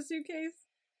they took the suitcase?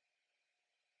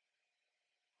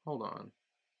 Hold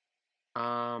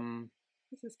on.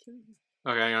 This is killing me.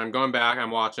 Okay, I'm going back,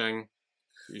 I'm watching.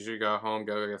 You should go home,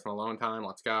 go get some alone time,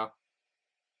 let's go.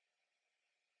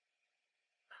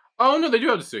 Oh, no, they do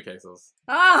have the suitcases.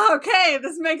 Ah, okay,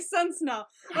 this makes sense now.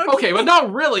 Okay, but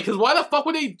not really, because why the fuck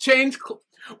would they change...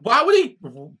 Why would they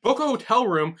book a hotel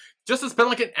room just to spend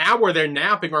like an hour there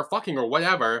napping or fucking or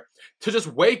whatever to just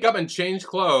wake up and change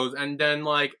clothes and then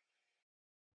like...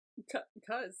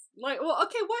 Cause, like, well,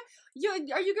 okay, what?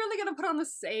 Are you really gonna put on the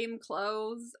same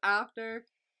clothes after?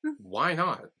 Why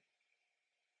not?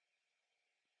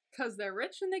 Cause they're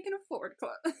rich and they can afford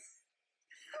clothes.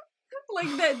 Like,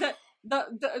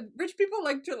 the rich people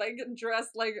like to, like, dress,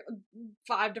 like,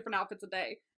 5 different outfits a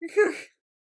day.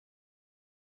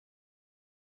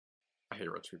 I hate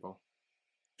rich people.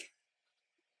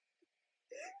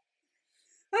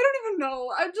 I don't even know.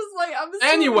 I'm just like, I'm so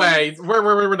Anyway,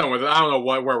 we're done with it. I don't know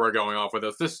where we're going off with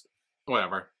this. Just,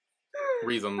 whatever.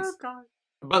 Reasons. Oh, God.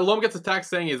 But Loam gets a text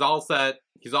saying he's all set,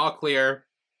 he's all clear.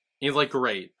 He's like,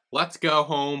 great, let's go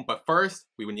home, but first,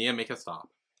 we would need to make a stop.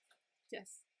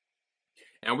 Yes.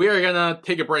 And we are gonna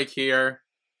take a break here,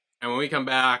 and when we come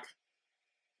back,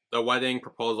 the wedding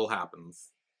proposal happens.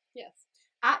 Yes.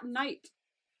 At night.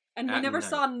 And we At never night.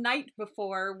 saw night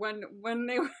before when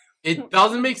they were... It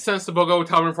doesn't make sense to book a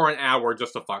hotel room for an hour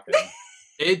just to fuck him.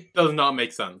 It does not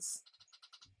make sense.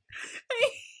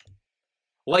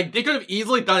 Like, they could have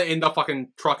easily done it in the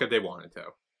fucking truck if they wanted to.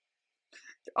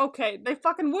 Okay, they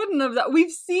fucking wouldn't have. That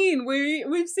we've seen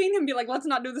him be like, let's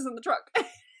not do this in the truck.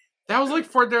 That was like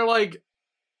for their like...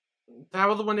 That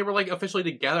was when they were like officially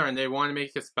together and they wanted to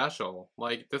make it special.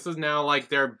 Like, this is now like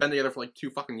they've been together for like 2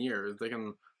 fucking years. They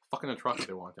can fuck in a truck if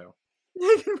they want to.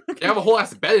 They have a whole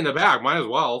ass bed in the back, might as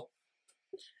well.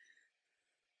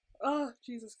 Oh,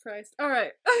 Jesus Christ.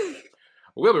 Alright.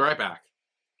 We'll be right back.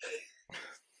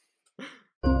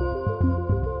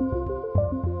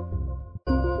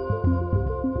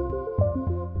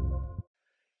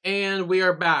 And we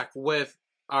are back with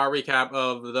our recap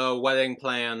of the Wedding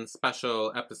Plan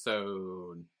special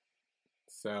episode.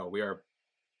 So, we are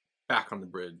back on the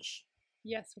bridge.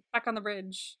 Yes, back on the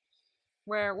bridge.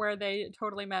 Where they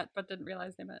totally met but didn't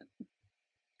realize they met.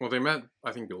 Well, they met,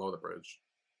 I think, below the bridge.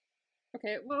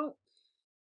 Okay, well,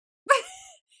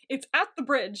 it's at the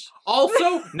bridge.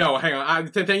 Also, no, hang on.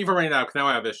 Thank you for writing it out, because now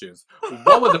I have issues.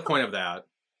 What was the point of that?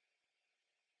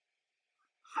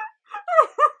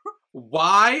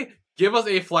 Why give us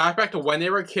a flashback to when they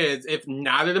were kids if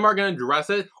neither of them are going to address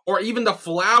it, or even the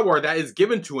flower that is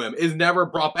given to him is never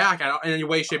brought back in any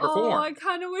way, shape, or form? Oh, I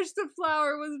kind of wish the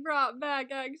flower was brought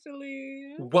back,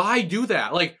 actually. Why do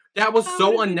that? Like, that was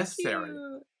so unnecessary.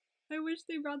 I wish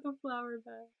they brought the flower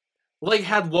back. Like,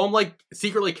 had Loam, like,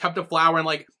 secretly kept a flower and,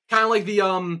 like, kind of like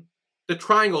the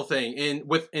triangle thing in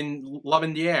Love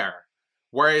in the Air,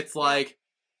 where it's like,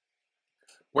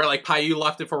 where, like, Payu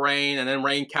left it for Rain, and then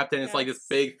Rain kept it, and it's, like, this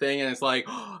big thing, and it's, like,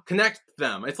 connect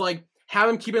them. It's, like, have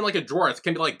him keep it in, like, a drawer. It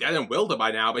can be, like, dead and wilted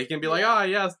by now, but he can be like, ah,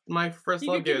 yes, my first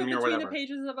love gave me, or whatever. Between the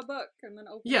pages of a book, and then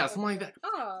open yeah, something like that.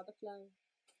 Ah, the flower.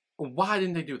 Why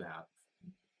didn't they do that?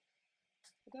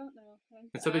 I don't know.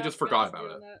 Instead, they just forgot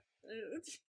about it.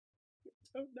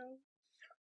 I don't know.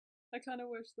 I kind of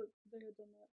wish that they had done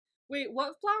that. Wait,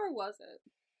 what flower was it?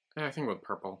 Yeah, I think it was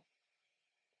purple.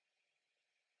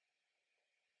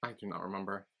 I do not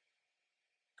remember.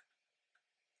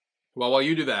 Well, while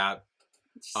you do that,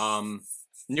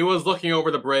 Nua's looking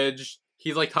over the bridge.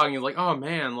 He's like talking. He's like, "Oh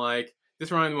man, like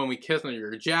this reminds me when we kissed under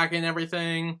your jacket and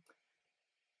everything,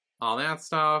 all that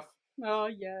stuff." Oh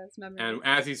yes, memories. And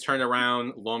as he's turned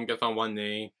around, Loam gets on one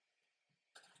knee,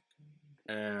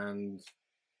 and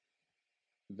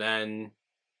then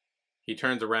he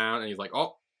turns around and he's like,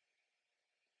 "Oh,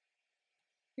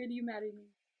 did you marry me?"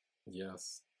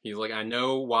 Yes. He's like, I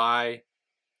know why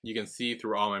you can see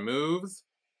through all my moves.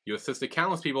 You assisted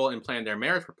countless people and planned their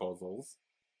marriage proposals.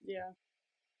 Yeah.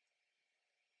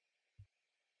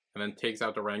 And then takes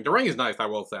out the ring. The ring is nice, I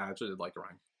will say. I actually did like the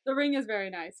ring. The ring is very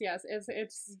nice, yes.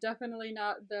 It's definitely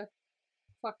not the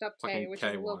fucked up K, which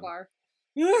is a low bar.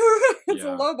 It's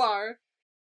a low bar.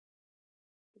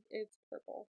 It's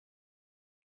purple.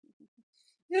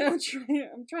 Yeah,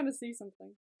 I'm trying to see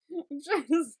something. I'm trying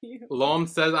to see it. Loam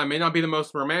says, I may not be the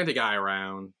most romantic guy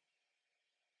around.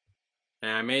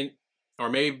 And I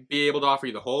may be able to offer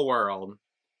you the whole world.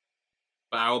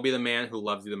 But I will be the man who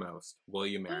loves you the most. Will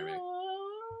you marry me?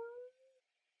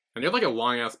 And there's like a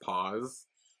long ass pause.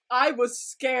 I was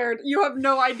scared. You have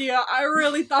no idea. I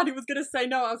really thought he was gonna say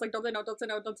no. I was like, don't say no, don't say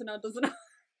no, don't say no, don't say no.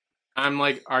 I'm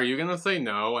like, are you gonna say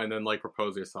no and then like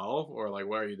propose yourself? Or like,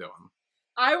 what are you doing?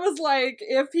 I was like,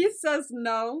 if he says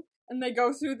no, and they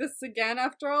go through this again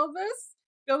after all this,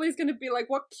 Billy's gonna be like,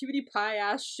 what cutie pie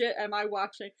ass shit am I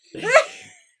watching?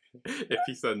 If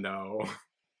he said no.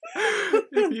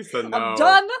 If he said no.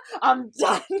 I'm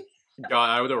done. God,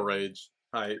 I would have raged.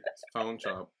 Hi, phone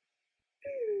shop.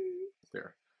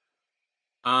 There.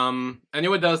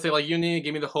 Anyway, it does say, like, you need to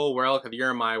give me the whole world because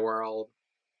you're in my world.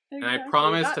 Exactly. And I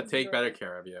promise to take better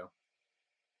care of you.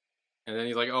 And then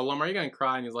he's like, oh, Loam, are you gonna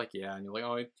cry? And he's like, yeah. And you're like,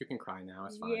 oh, you can cry now.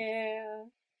 It's fine. Yeah.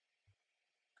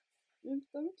 It's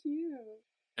so cute.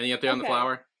 Any update on the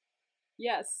flower?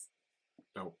 Yes.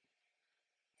 Nope.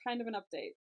 Kind of an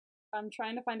update. I'm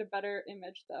trying to find a better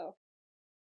image, though.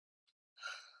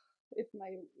 If my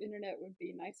internet would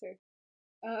be nicer.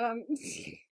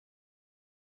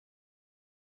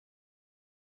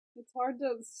 It's hard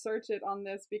to search it on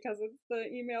this because it's the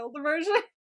emailed version.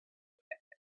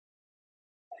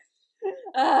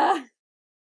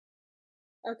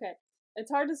 Okay.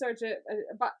 It's hard to search it,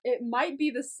 but it might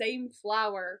be the same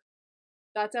flower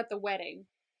that's at the wedding.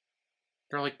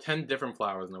 There are like 10 different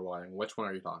flowers in the wedding. Which one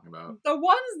are you talking about? The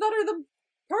ones that are the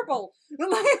purple.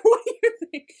 Like, what do you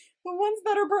think? The ones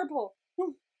that are purple.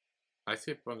 I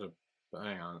see a bunch of...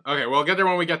 Hang on. Okay, we'll get there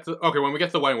when we get to... Okay, when we get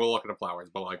to the wedding, we'll look at the flowers.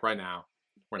 But, like, right now,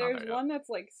 we're not there yet. There's one that's,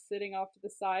 like, sitting off to the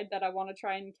side that I want to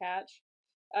try and catch.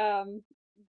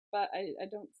 But I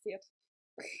don't see it.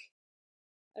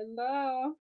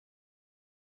 Hello?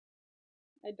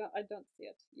 I don't see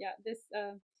it. Yeah, this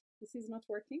is not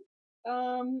working.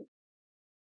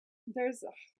 There's...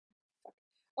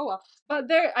 Oh well. But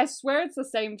there, I swear it's the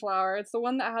same flower. It's the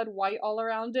one that had white all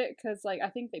around it, because, like, I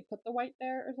think they put the white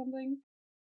there or something.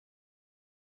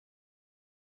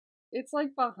 It's,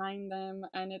 like, behind them,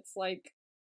 and it's, like,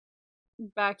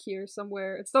 back here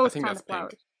somewhere. It's those kind of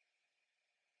flowers. Pink.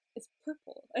 It's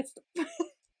purple. It's...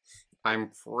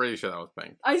 I'm pretty sure that was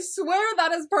pink. I swear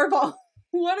that is purple!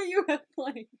 What are you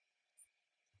playing?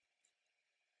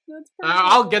 That's purple.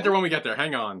 I'll get there when we get there.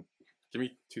 Hang on. Give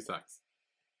me 2 seconds.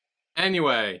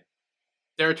 Anyway,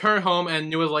 they return home and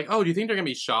Nua's like, oh, do you think they're gonna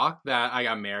be shocked that I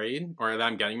got married? Or that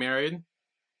I'm getting married?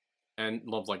 And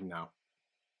Love's like, no.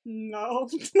 No.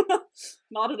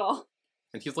 Not at all.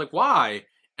 And he's like, why?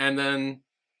 And then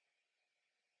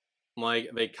Like,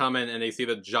 they come in and they see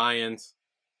the giant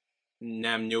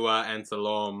Namnua and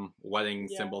Salome wedding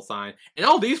Yeah. symbol sign. And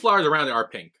all these flowers around it are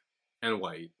pink and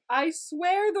white. I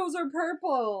swear those are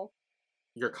purple.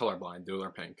 You're colorblind. Those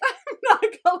are pink. I'm not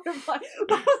colorblind.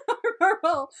 Those are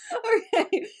purple.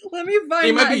 Okay, let me find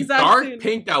They might that be exact dark scene.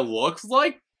 pink that looks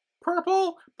like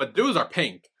purple, but those are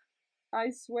pink. I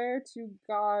swear to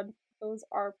God, those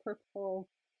are purple.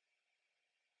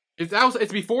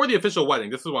 It's before the official wedding.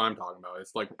 This is what I'm talking about.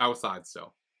 It's like outside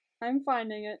still. I'm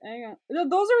finding it. Hang on. No,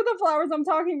 those are the flowers I'm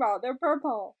talking about. They're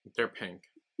purple. They're pink.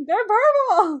 They're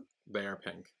purple. They are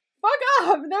pink. Fuck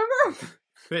up. They're purple.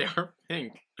 They are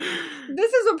pink.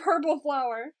 This is a purple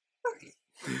flower.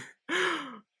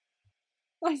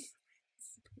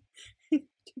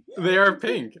 They are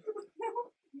pink.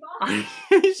 Are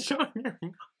you showing your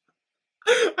mom?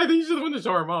 I think you should have went to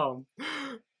show her mom.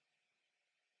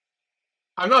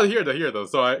 I'm not here to hear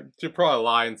those, so I should probably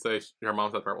lie and say her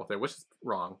mom said purple thing, which is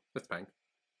wrong. It's pink.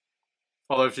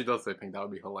 Although if she does say pink, that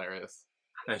would be hilarious.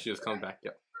 And she just comes back,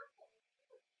 yep.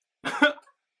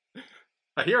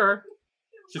 I hear her.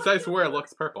 She says, I swear it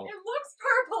looks purple. It looks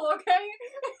purple, okay?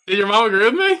 Did your mom agree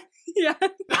with me? Yeah.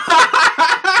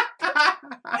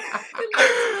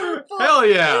 Purple. Hell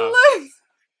yeah. It looks...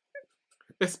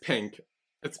 It's pink.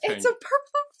 It's pink. It's a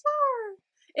purple flower.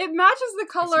 It matches the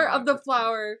color not, of the it's pink.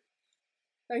 flower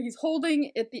that he's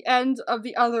holding at the end of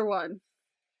the other one.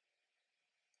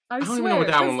 I don't swear. even know what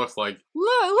that this- one looks like.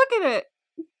 Look at it.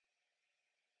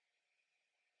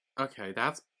 Okay,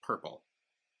 that's purple.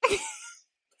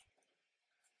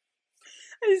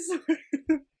 I swear.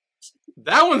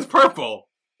 That one's purple.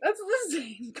 That's the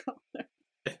same color.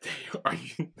 Are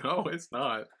you? No, it's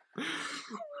not.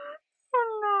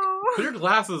 Oh Put your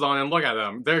glasses on and look at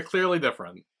them. They're clearly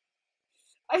different.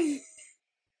 no.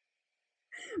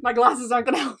 My glasses aren't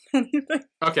gonna help anything.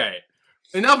 Okay,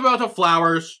 enough about the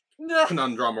flowers Ugh.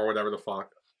 conundrum or whatever the fuck.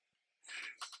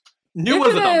 If New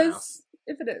was a it dumbass. is-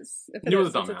 If it is. If Knew it it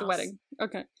is, was it's at the dumbass. wedding.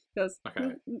 Okay. Yes.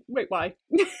 Okay. Wait, why?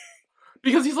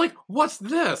 Because he's like, what's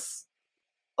this?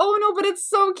 Oh no, but it's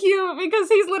so cute because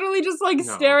he's literally just like No,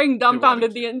 staring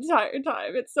dumbfounded wasn't the entire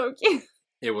time. It's so cute.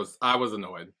 I was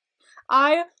annoyed.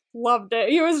 I loved it.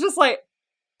 He was just like,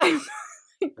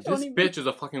 This bitch is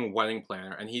a fucking wedding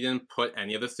planner, and he didn't put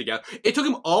any of this together. It took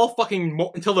him all fucking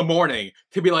until the morning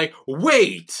to be like,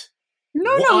 wait!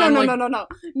 No.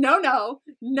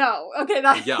 Okay,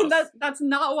 Yes. that's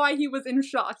not why he was in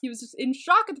shock. He was just in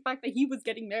shock at the fact that he was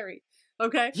getting married.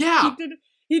 Okay? Yeah!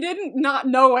 He didn't not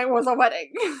know it was a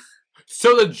wedding.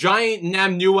 So the giant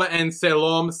Namnua and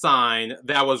Salome sign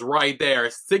that was right there,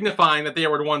 signifying that they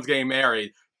were the ones getting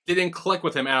married, didn't click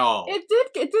with him at all.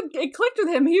 It clicked with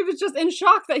him. He was just in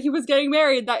shock that he was getting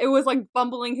married, that it was like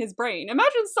bumbling his brain.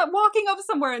 Imagine walking up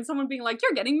somewhere and someone being like,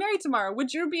 "You're getting married tomorrow."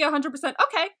 Would you be 100%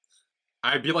 okay?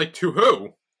 I'd be like, to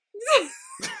who?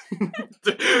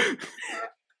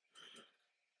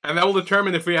 And that will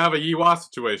determine if we have a Yiwa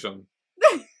situation.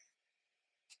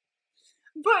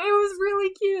 But it was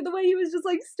really cute the way he was just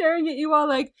like staring at you all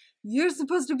like, "You're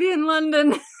supposed to be in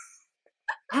London."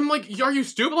 I'm like, are you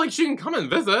stupid? Like, she can come and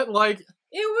visit. Like, It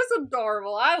was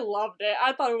adorable. I loved it.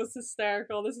 I thought it was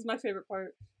hysterical. This is my favorite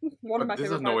part. One of my this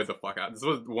favorite annoyed parts. the fuck out. This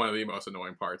was one of the most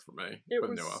annoying parts for me. It with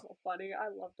was Noah. so funny. I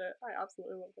loved it. I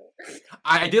absolutely loved it.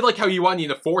 I did like how you wanted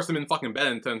to force him in fucking bed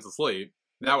and send him to sleep.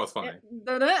 That was funny.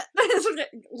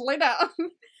 Lay down.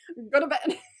 Go to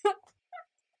bed.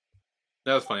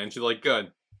 That was funny. And she's like,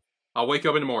 good. I'll wake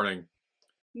up in the morning.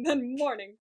 Then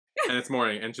morning. And it's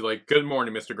morning. And she's like, good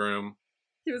morning, Mr. Groom.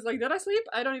 He was like, "Did I sleep?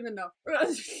 I don't even know."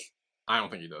 I don't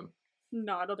think you did.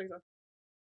 No, I don't think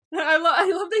so. I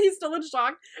love that he's still in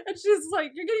shock. And she's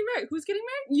like, "You're getting married. Who's getting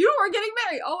married? You are getting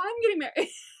married. Oh, I'm getting married."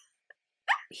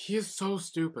 He is so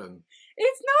stupid.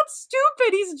 It's not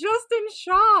stupid. He's just in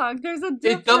shock. There's a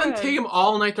difference. It doesn't take him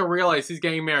all night to realize he's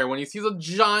getting married when he sees a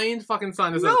giant fucking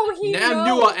sign that says No, he Namnua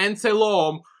knows. and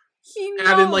Salome. He knows.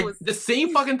 And then, like, the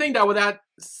same fucking thing that was at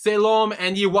Salome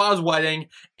and Yiwa's wedding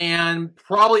and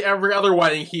probably every other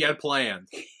wedding he had planned.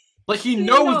 Like, he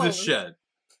knows this shit.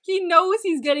 He knows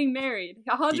he's getting married.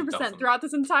 He 100% doesn't. throughout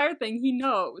this entire thing. He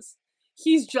knows.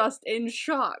 He's just in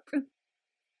shock.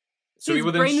 So His he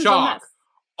was brain in is a shock mess.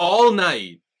 all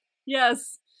night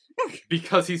Yes.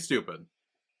 because he's stupid.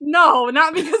 No,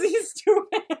 not because he's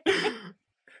stupid.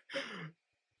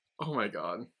 Oh my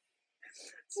god.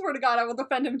 Swear to God, I will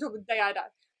defend him till the day I die.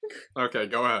 Okay,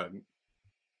 go ahead.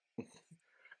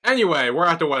 Anyway, we're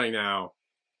at the wedding now.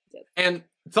 Yes. And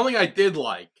something I did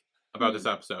like about this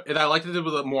episode is I liked that it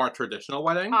was a more traditional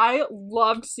wedding. I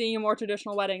loved seeing a more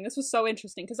traditional wedding. This was so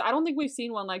interesting because I don't think we've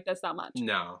seen one like this that much.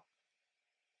 No.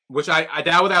 Which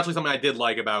that was actually something I did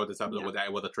like about this episode, Yeah.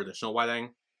 with a traditional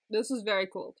wedding. This was very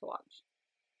cool to watch.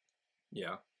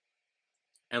 Yeah.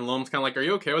 And Loam's kind of like, are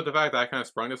you okay with the fact that I kind of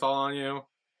sprung this all on you?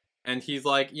 And he's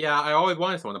like, yeah, I always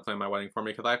wanted someone to plan my wedding for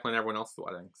me because I plan everyone else's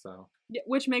wedding, so. Yeah,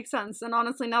 which makes sense. And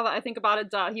honestly, now that I think about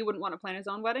it, he wouldn't want to plan his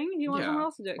own wedding. He wants someone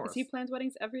else to do it because he plans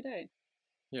weddings every day.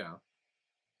 Yeah.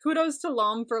 Kudos to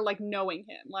Loam for, like, knowing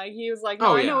him. Like, he was like,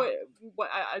 no, I know it,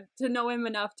 to know him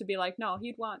enough to be like, no,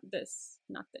 he'd want this,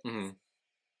 not this. Mm-hmm.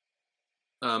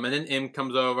 And then Im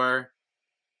comes over,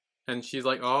 and she's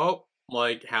like, oh,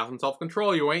 like, have some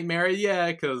self-control, you ain't married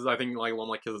yet, because I think, like, Loam,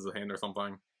 like, kisses his hand or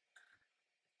something.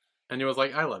 And he was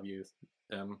like, I love you,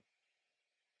 Im.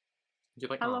 She's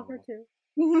like, I love her, too.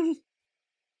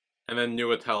 And then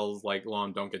Nua tells, like,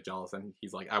 Loam, don't get jealous, and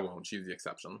he's like, I won't, she's the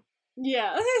exception.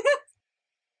 Yeah.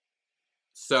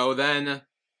 So then,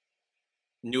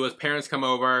 Nua's parents come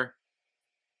over,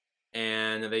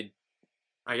 and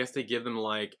I guess they give them,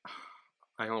 like,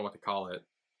 I don't know what to call it.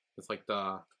 It's like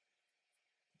the,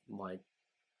 like,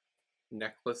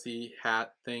 necklacey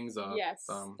hat things. Yes,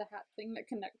 the hat thing that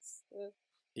connects.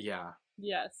 Yeah.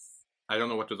 Yes. I don't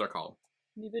know what those are called.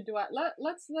 Neither do I.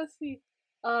 Let's see.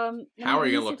 How are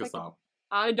you gonna look this up?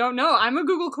 I don't know. I'm a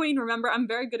Google queen, remember? I'm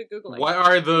very good at Googling. What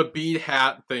are the bead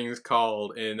hat things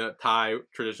called in Thai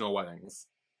traditional weddings?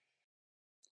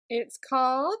 It's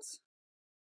called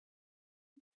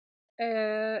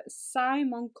Sai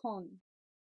Mongkon.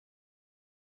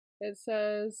 It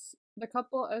says the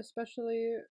couple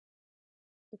especially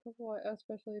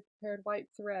prepared white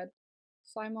thread,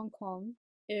 Sai Mongkon,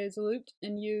 is looped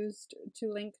and used to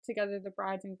link together the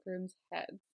bride's and groom's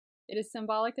heads. It is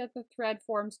symbolic that the thread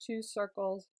forms two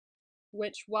circles,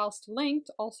 which, whilst linked,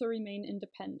 also remain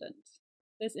independent.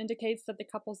 This indicates that the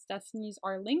couple's destinies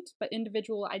are linked, but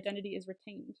individual identity is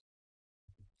retained.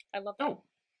 I love that. Oh.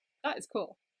 That is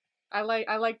cool. I like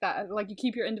that. Like, you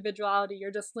keep your individuality,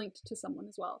 you're just linked to someone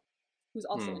as well, who's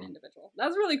also an individual.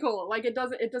 That's really cool. Like, it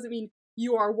doesn't mean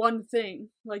you are one thing.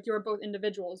 Like, you're both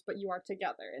individuals, but you are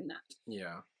together in that.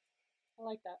 Yeah. I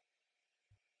like that.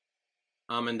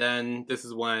 And then this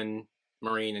is when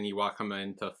Marine and Ewok come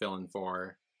in to fill in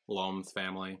for Loam's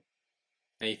family.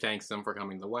 And he thanks them for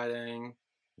coming to the wedding.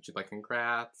 And she's like,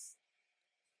 congrats.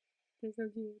 They're so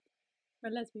cute. We're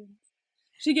lesbians.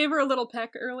 She gave her a little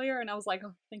peck earlier, and I was like,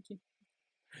 oh, thank you.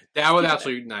 That was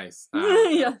actually nice.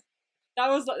 Yeah. That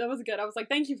was good. I was like,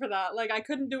 thank you for that. Like, I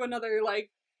couldn't do another, like,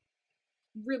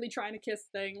 really trying to kiss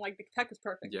thing. Like, the peck was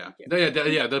perfect. Yeah.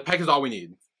 Yeah, the peck is all we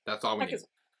need. That's all we need.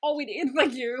 All we need.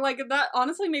 Thank you. Like, that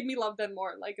honestly made me love them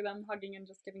more. Like, them hugging and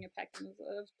just giving a peck. It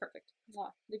was perfect. Mwah.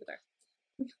 Leave it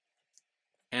there.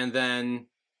 And then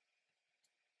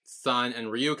Sun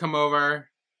and Ryu come over.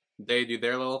 They do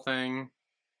their little thing.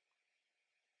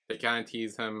 They kind of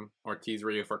tease him, or tease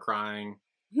Ryu for crying.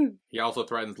 He also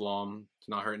threatens Loam to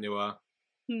not hurt Nua.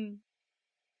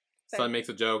 Sun makes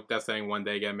a joke that's saying one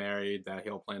day get married, that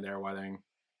he'll plan their wedding.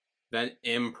 Then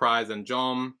Im, Prize, and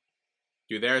Jom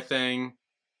do their thing.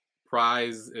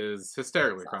 Prize is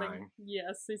hysterically crying.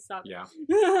 Yes, he's sobbing.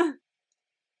 Yeah.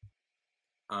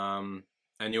 And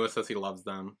Nua says he loves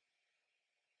them.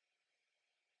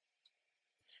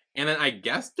 And then I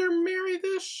guess they're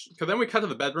married-ish? Because then we cut to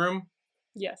the bedroom.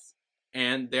 Yes.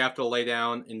 And they have to lay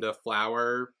down in the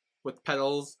flower with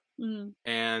petals.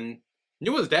 And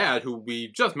Nua's dad, who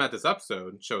we just met this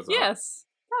episode, shows up. Yes.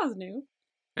 That was new.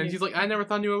 And he's like, I never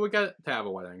thought Nua would get to have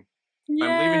a wedding. Yay.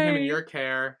 I'm leaving him in your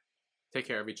care. Take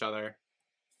care of each other.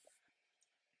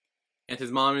 And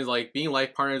his mom is like, being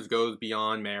life partners goes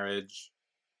beyond marriage.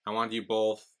 I want you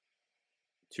both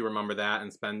to remember that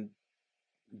and spend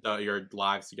your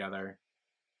lives together.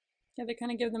 Yeah, they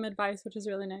kind of give them advice, which is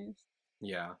really nice.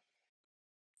 Yeah.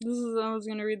 I was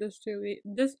going to read this too.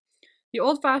 The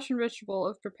old-fashioned ritual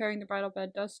of preparing the bridal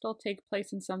bed does still take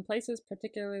place in some places,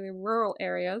 particularly rural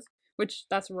areas, which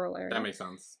that's a rural area. That makes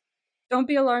sense. Don't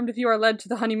be alarmed if you are led to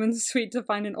the honeymoon suite to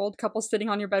find an old couple sitting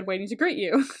on your bed waiting to greet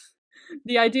you.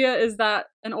 The idea is that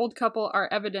an old couple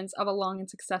are evidence of a long and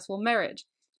successful marriage.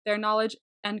 Their knowledge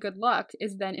and good luck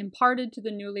is then imparted to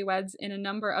the newlyweds in a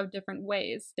number of different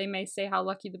ways. They may say how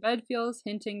lucky the bed feels,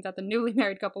 hinting that the newly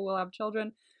married couple will have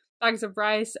children. Bags of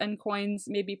rice and coins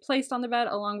may be placed on the bed,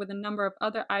 along with a number of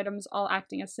other items, all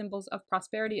acting as symbols of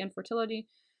prosperity and fertility.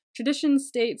 Tradition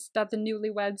states that the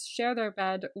newlyweds share their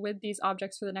bed with these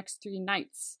objects for the next 3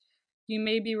 nights. You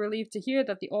may be relieved to hear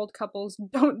that the old couples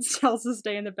don't also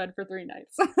stay in the bed for 3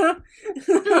 nights.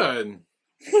 Good.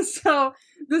 So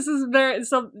this is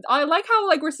I like how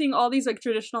like we're seeing all these like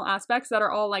traditional aspects that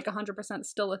are all like 100%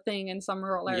 still a thing in some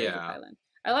rural areas of Thailand.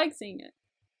 I like seeing it.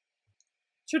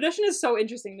 Tradition is so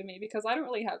interesting to me because I don't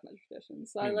really have much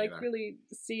traditions. So Me I like neither. really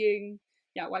seeing,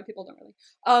 yeah, white people don't really.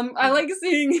 I like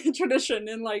seeing tradition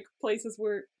in like places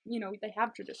where, you know, they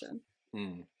have tradition.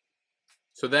 Hmm.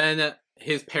 So then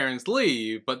his parents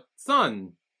leave, but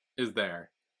Sun is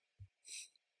there.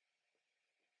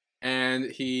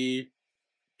 And he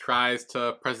tries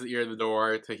to press his ear to the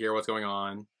door to hear what's going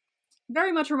on.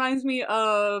 Very much reminds me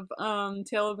of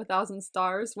Tale of a Thousand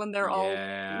Stars when they're all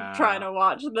trying to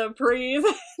watch the pre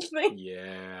thing.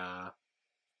 Yeah.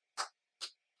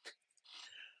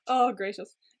 Oh,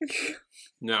 gracious.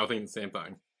 No, I think the same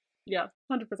thing. Yeah,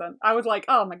 100%. I was like,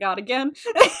 oh my god, again?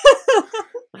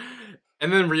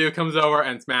 And then Ryu comes over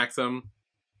and smacks him.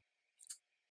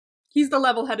 He's the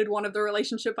level-headed one of the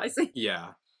relationship, I see.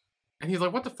 Yeah. And he's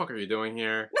like, what the fuck are you doing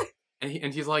here?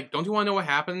 and he's like, don't you want to know what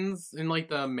happens in, like,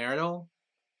 the marital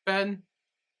bed?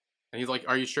 And he's like,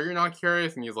 are you sure you're not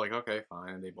curious? And he's like, okay,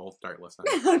 fine. And they both start listening.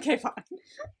 Okay, fine.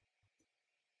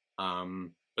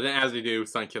 But then as they do,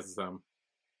 Sun kisses him.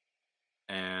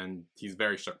 And he's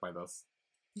very shook by this.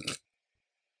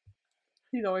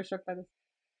 He's always shook by this.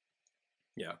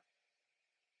 Yeah.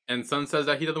 And Sun says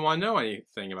that he doesn't want to know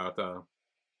anything about the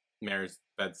marriage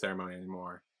bed ceremony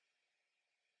anymore.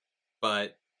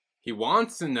 But he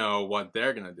wants to know what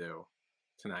they're going to do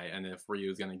tonight and if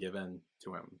Ryu's going to give in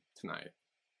to him tonight.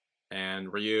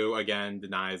 And Ryu, again,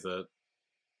 denies it.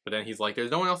 But then he's like,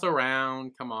 there's no one else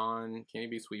around. Come on. Can you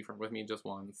be sweet with me just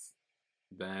once?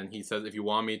 Then he says, if you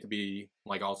want me to be,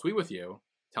 like, all sweet with you,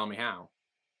 tell me how.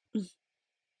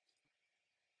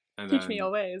 And Teach me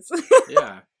your ways.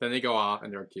 Yeah. Then they go off,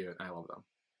 and they're cute. I love them.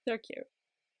 They're cute.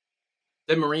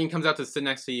 Then Marine comes out to sit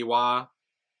next to Iwa.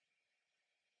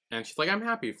 And she's like, I'm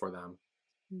happy for them.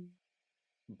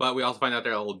 But we also find out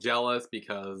they're a little jealous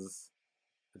because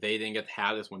they didn't get to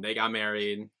have this when they got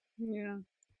married. Yeah.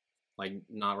 Like,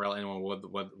 not really anyone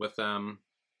with them.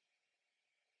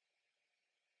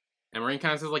 And Marine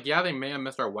kind of says, like, yeah, they may have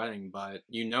missed our wedding, but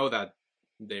you know that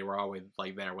they were always,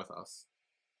 like, there with us.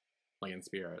 Like, in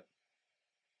spirit.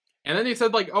 And then he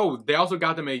said, like, oh, they also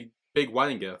got them a big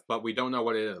wedding gift, but we don't know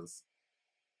what it is.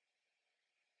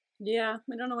 Yeah,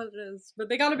 we don't know what it is. But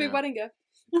they got a big wedding gift.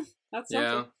 That's something.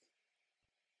 Yeah.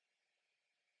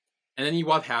 And then he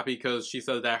was happy because she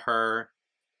said that her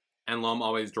and Lum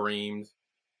always dreamed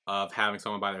of having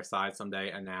someone by their side someday,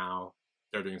 and now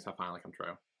they're doing stuff finally come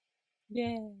true.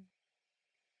 Yeah.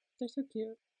 They're so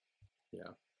cute.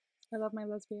 Yeah. I love my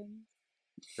lesbians.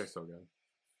 They're so good.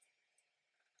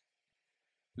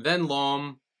 Then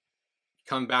Lum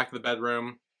comes back to the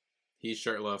bedroom. He's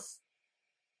shirtless.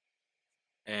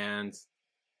 And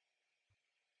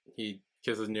he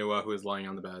kisses Nua, who is lying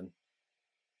on the bed.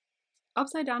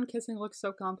 Upside down kissing looks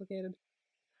so complicated.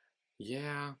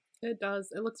 Yeah. It does.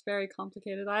 It looks very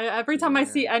complicated. Every time I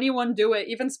see anyone do it,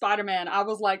 even Spider-Man, I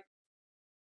was like,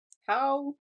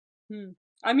 how?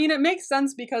 I mean, it makes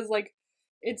sense because, like,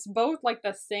 it's both, like,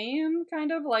 the same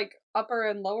kind of, like, upper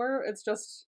and lower. It's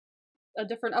just a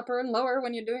different upper and lower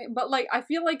when you're doing it. But, like, I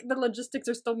feel like the logistics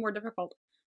are still more difficult.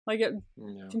 Like, it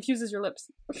confuses your lips.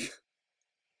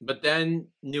 But then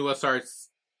Nua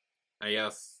starts, I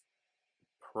guess,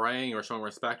 praying or showing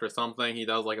respect or something. He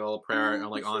does, like, a little prayer and,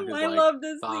 like, on his, like, love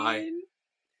this thigh. Scene.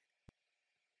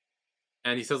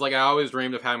 And he says, like, I always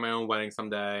dreamed of having my own wedding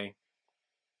someday.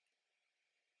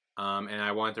 And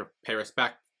I wanted to pay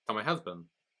respect to my husband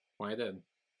when I did.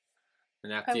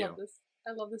 And that's you. I love this.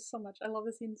 I love this so much. I love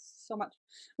this scene so much.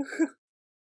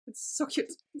 It's so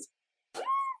cute.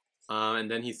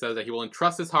 And then he says that he will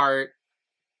entrust his heart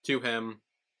to him.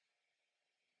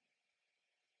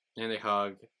 And they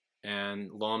hug. And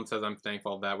Lom says, I'm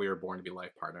thankful that we were born to be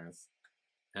life partners.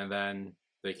 And then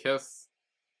they kiss.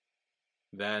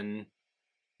 Then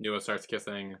Nua starts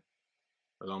kissing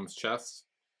Lom's chest.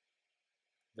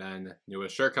 Then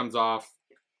Nua's shirt comes off.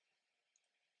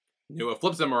 Nua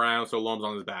flips him around so Lom's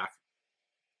on his back.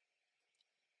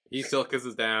 He still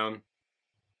kisses down.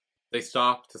 They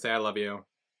stop to say I love you.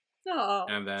 Aww.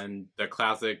 And then the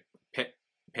classic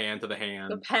pan to the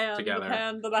hand together. The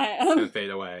pan to the hand. And fade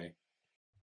away.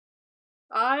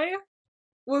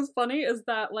 What's funny is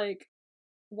that, like,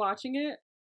 watching it,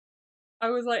 I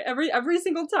was like, every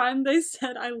single time they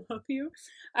said I love you,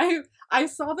 I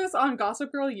saw this on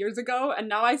Gossip Girl years ago, and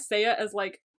now I say it as,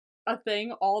 like, a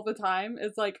thing all the time.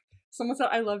 It's like, someone said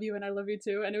I love you and I love you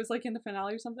too, and it was like in the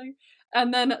finale or something.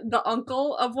 And then the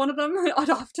uncle of one of them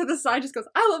off to the side just goes,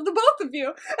 I love the both of you.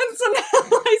 And so now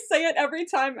I say it every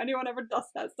time anyone ever does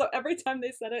that. So every time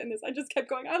they said it in this, I just kept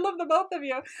going, I love the both of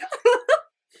you.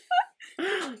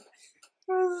 It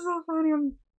was so funny.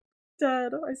 I'm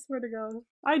dead. I swear to God.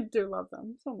 I do love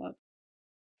them so much.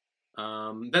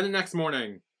 Then the next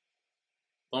morning,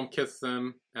 Lum kisses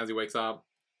him as he wakes up.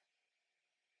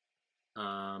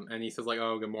 And he says like,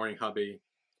 "Oh, good morning, hubby."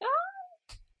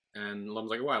 And Lum's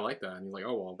like, "Oh, I like that." And he's like,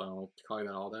 "Oh, well, then I'll call you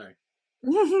that all day."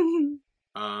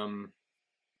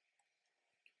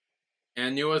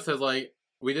 And Nua says like,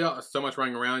 "We did so much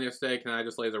running around yesterday. Can I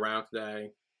just laze around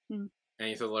today?" And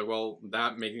he says like, "Well,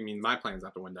 that makes me mean my plan's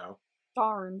out the window."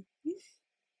 Darn. And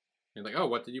he's like, "Oh,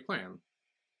 what did you plan?"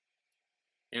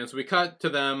 And so we cut to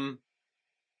them.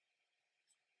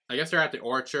 I guess they're at the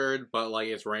orchard, but like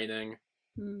it's raining.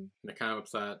 And they're kind of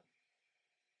upset.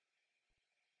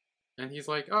 And he's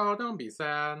like, "Oh, don't be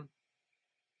sad.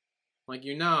 Like,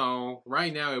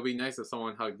 right now it would be nice if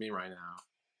someone hugged me right now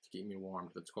to keep me warm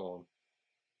because it's cold."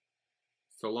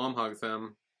 So Lum hugs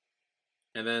him.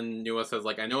 And then Nua says,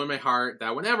 like, "I know in my heart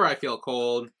that whenever I feel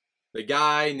cold, the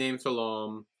guy named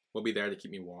Salom will be there to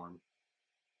keep me warm."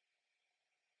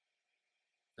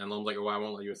 And Lum's like, "Oh, I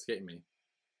won't let you escape me."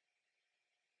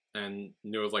 And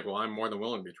Nua's like, "Well, I'm more than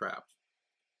willing to be trapped."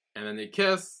 And then they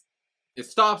kiss. It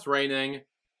stops raining.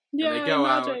 Yeah, and they go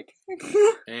magic.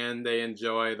 out. And they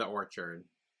enjoy the orchard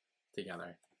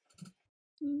together.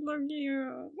 Look at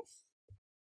you.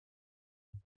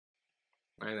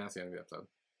 And that's the end of the episode.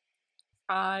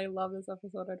 I love this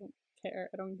episode. I don't care.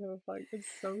 I don't give a fuck. It's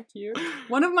so cute.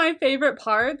 One of my favorite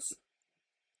parts,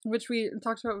 which we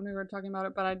talked about when we were talking about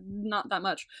it, but not that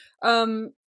much,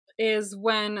 is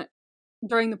when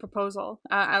during the proposal,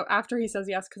 after he says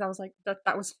yes, because I was like,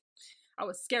 I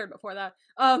was scared before that.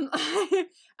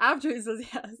 After he says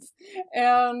yes,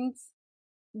 and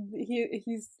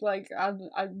he's like,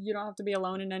 you don't have to be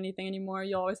alone in anything anymore.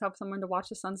 You always have someone to watch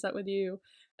the sunset with you.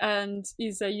 And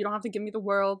he said, you don't have to give me the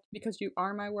world because you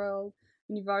are my world.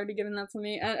 And you've already given that to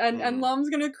me. And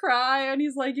Lum's gonna cry, and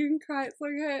he's like, you can cry, it's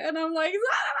okay. And I'm like,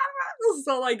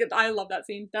 so like, I love that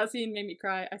scene. That scene made me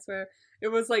cry, I swear. It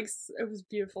was like, it was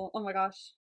beautiful. Oh my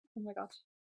gosh.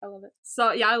 I love it.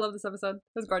 So yeah, I love this episode. It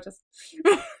was gorgeous.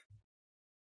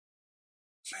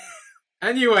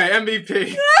 Anyway,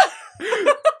 MVP.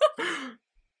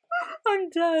 I'm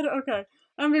dead. Okay.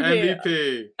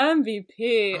 MVP.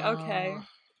 Okay.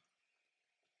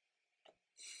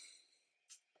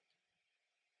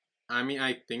 I mean,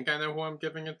 I think I know who I'm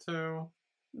giving it to.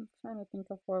 I'm trying to think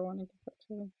of who I want to give it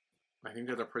to. I think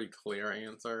there's a pretty clear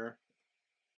answer.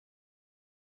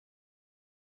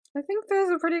 I think there's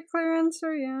a pretty clear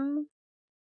answer, yeah.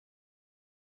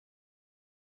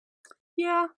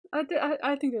 Yeah, I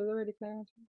think there's a really clear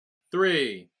answer.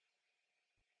 3,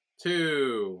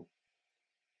 2,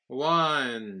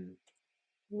 1.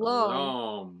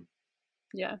 Lum.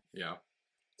 Yeah. Yeah.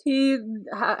 He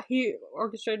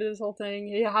orchestrated this whole thing.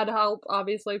 He had help,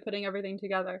 obviously, putting everything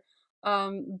together.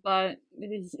 But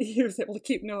he was able to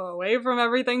keep Noah away from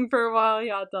everything for a while. He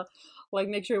had to, like,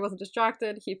 make sure he wasn't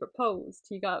distracted. He proposed.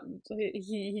 He got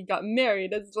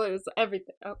married. It was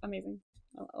everything. Oh, amazing.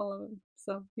 All of him.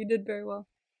 So he did very well.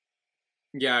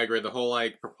 Yeah, I agree. The whole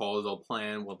like proposal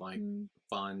plan was like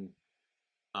fun.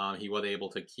 He was able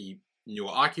to keep Nua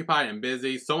occupied and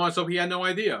busy, so much so he had no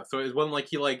idea. So it wasn't like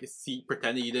he like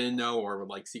pretended he didn't know or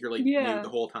like secretly knew the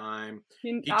whole time.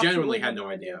 He genuinely had no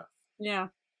idea. Yeah.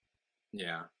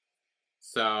 Yeah.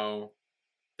 So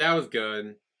that was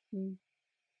good.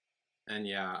 And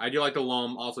yeah, I do like the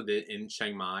Lum also did in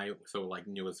Chiang Mai, so like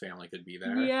Nua's family could be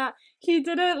there. Yeah, he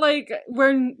did it like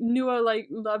where Nua like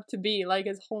loved to be, like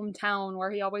his hometown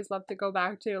where he always loved to go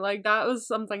back to. Like that was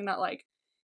something that like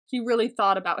he really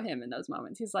thought about him in those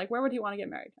moments. He's like, where would he want to get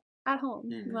married? At home.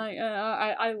 Like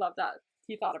I love that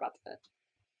he thought about that.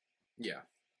 Yeah.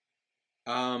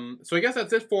 So I guess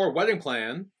that's it for Wedding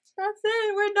Plan. That's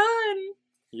it. We're done.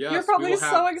 Yes, you're probably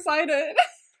so excited.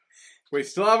 We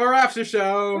still have our after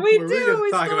show. We where do.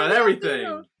 We get to talk about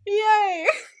everything. Yay!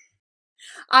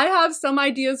 I have some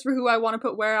ideas for who I want to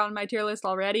put where on my tier list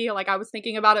already. Like I was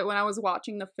thinking about it when I was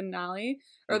watching the finale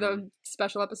or the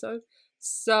special episode.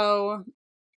 So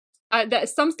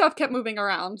some stuff kept moving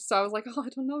around. So I was like, oh, I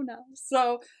don't know now.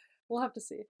 So we'll have to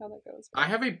see how that goes. I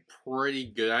have a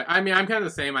pretty good. I mean, I'm kind of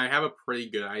the same. I have a pretty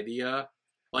good idea.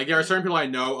 Like, there are certain people I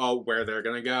know where they're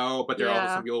gonna go, but there are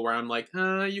also some people where I'm like,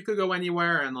 you could go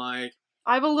anywhere, and like...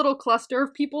 I have a little cluster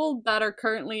of people that are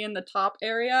currently in the top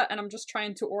area, and I'm just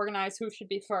trying to organize who should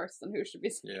be first and who should be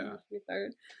second and who should be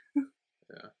third.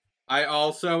 Yeah. I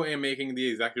also am making the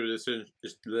executive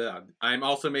decision... I'm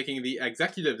also making the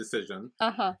executive decision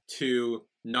to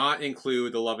not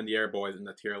include the Love in the Air boys in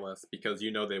the tier list, because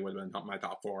you know they would have been my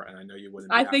top 4, and I know you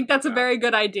wouldn't. I think that's a very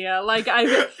good idea. Like,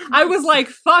 I was like,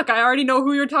 fuck, I already know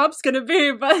who your top's gonna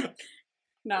be, but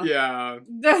no. Yeah.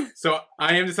 So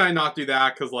I am deciding not to do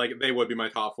that, because, like, they would be my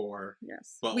top 4.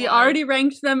 Yes. But we already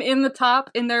ranked them in the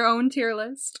top in their own tier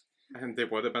list. And they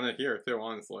would have been here too,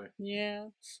 honestly. Yeah.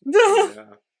 Yeah.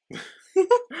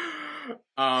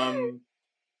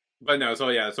 But no, so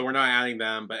yeah, so we're not adding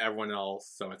them, but everyone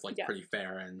else, so it's like Yeah. pretty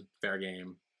fair and fair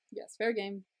game. Yes, fair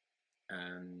game.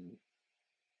 And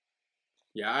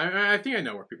yeah, I think I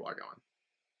know where people are going.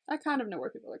 I kind of know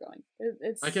where people are going.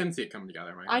 It's. I can see it coming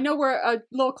together, right? I know where a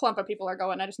little clump of people are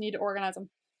going. I just need to organize them.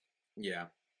 Yeah.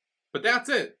 But that's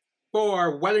it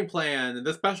for Wedding Plan,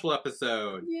 the special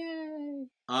episode. Yay!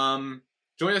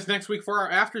 Join us next week for our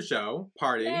after show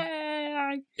party. Yay!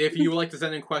 If you would like to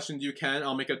send in questions, you can.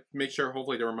 I'll make sure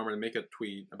hopefully to remember to make a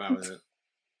tweet about it.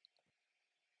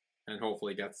 And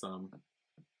hopefully get some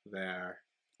there.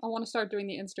 I want to start doing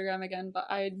the Instagram again, but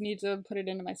I need to put it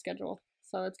into my schedule.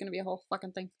 So it's going to be a whole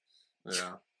fucking thing.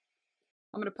 Yeah.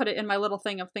 I'm going to put it in my little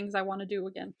thing of things I want to do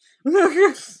again.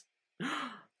 Maybe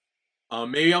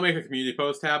I'll make a community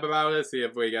post tab about it, see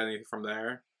if we get anything from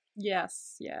there.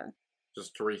 Yes, yeah.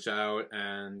 Just to reach out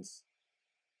and...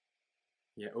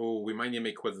 Yeah, oh, we might need to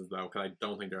make quizzes though, because I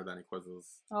don't think there are any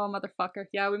quizzes. Oh, motherfucker.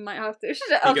 Yeah, we might have to.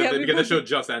 Because the show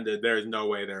just ended, there is no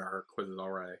way there are quizzes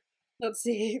already. Let's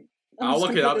see. I'll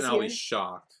look it up and I'll be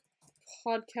shocked.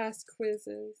 Podcast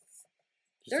quizzes.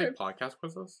 Did you say podcast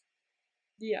quizzes?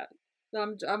 Yeah.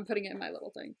 I'm putting it in my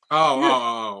little thing.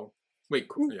 Oh. Wait,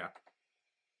 yeah.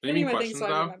 Do you mean Anyway, questions, so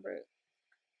though? I remember it.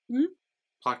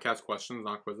 Podcast questions,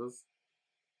 not quizzes?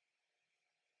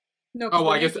 No. Oh,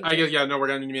 well, I guess, yeah, no, we're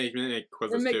going to make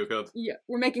quizzes, too. Cause... Yeah,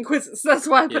 we're making quizzes. That's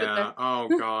why I put it there. Oh,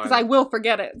 God. Because I will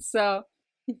forget it, so...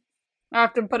 I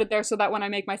have to put it there so that when I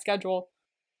make my schedule,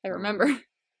 I remember.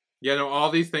 Yeah, no, all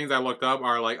these things I looked up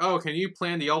are like, oh, can you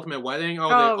plan the ultimate wedding? The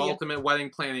ultimate wedding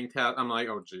planning test. I'm like,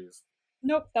 oh, jeez.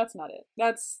 Nope, that's not it.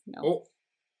 That's, no. Oh.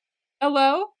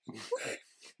 Hello?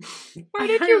 Where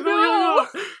did you go?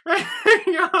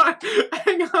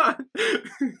 Hang on.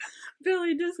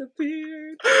 Billy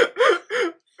disappeared. What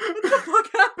the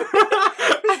fuck happened?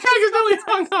 I accidentally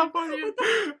hung up on you.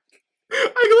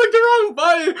 I clicked the wrong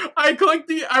button. I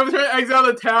was trying to exit out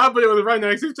the tab, but it was right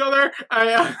next to each other.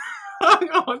 I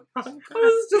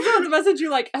was just about to message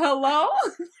you like, hello?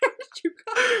 Where did you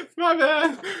go? My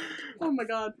bad. Oh my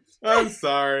god. I'm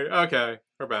sorry. Okay,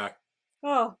 we're back.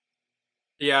 Oh.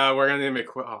 Yeah, we're gonna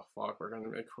make we're gonna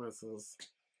make quizzes.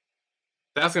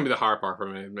 That's gonna be the hard part for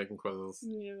me, making quizzes.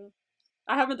 Yeah.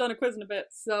 I haven't done a quiz in a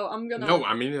bit, so I'm gonna... No,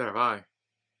 I mean, neither have I.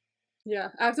 Yeah,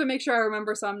 I have to make sure I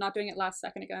remember so I'm not doing it last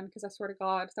second again, because I swear to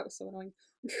God, that was so annoying.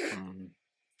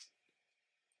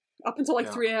 Up until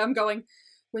like 3 a.m. going,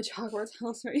 which Hogwarts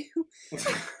house are you?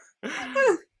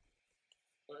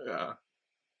 Yeah.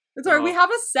 It's alright, we have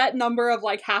a set number of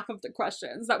like half of the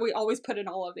questions that we always put in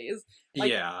all of these.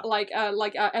 Like, Like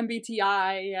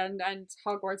MBTI and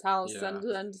Hogwarts house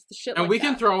and shit and like we that.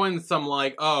 can throw in some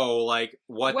like, what,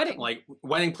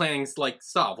 wedding planning like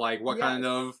stuff, like what kind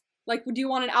of... Like, do you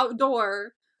want an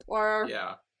outdoor or...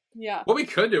 Yeah. What we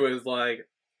could do is like,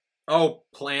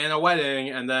 plan a wedding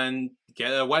and then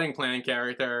get a wedding planning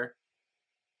character.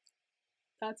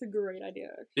 That's a great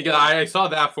idea. Because I saw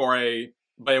that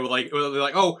but it was like,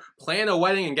 plan a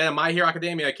wedding and get a My Hero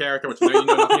Academia character, which I know you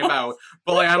know nothing about.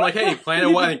 But like, I'm like, hey, plan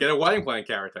a wedding, get a wedding planning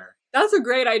character. That's a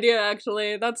great idea,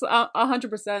 actually. That's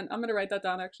 100%. I'm gonna write that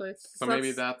down, actually. So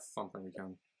maybe that's something we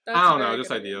can... I don't know,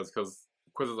 just ideas, because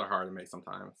quizzes are hard to make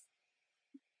sometimes.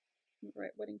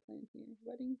 Right, wedding plan here.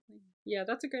 Wedding plan. Yeah,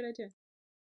 that's a great idea.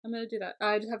 I'm gonna do that.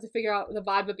 I just have to figure out the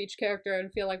vibe of each character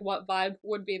and feel like what vibe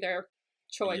would be their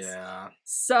choice. Yeah.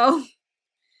 So,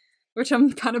 which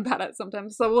I'm kind of bad at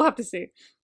sometimes, so we'll have to see.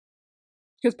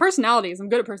 Because personalities, I'm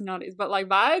good at personalities, but like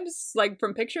vibes, like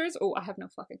from pictures, I have no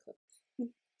fucking clue.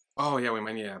 Oh yeah, we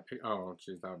might need oh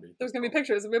jeez, that would be... There's gonna be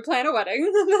pictures, we plan a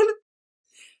wedding.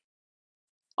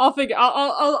 I'll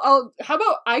how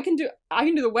about I can do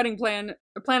the wedding plan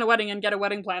a wedding and get a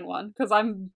wedding plan one, because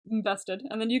I'm invested,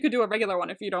 and then you could do a regular one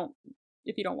if you don't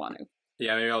want to.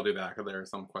 Yeah, maybe I'll do that, because there are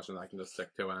some questions I can just stick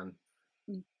to, and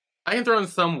I can throw in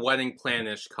some wedding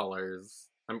plan-ish colors.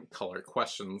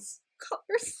 Questions.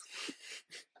 Colors.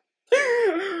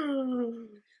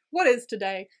 What is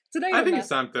today? I think it's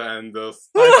time to end this.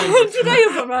 Today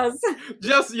is a mess.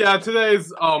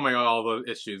 Today's, oh my god, all the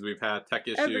issues we've had, tech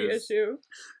issues.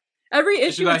 Every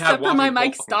issue except for my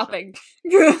mic stopping.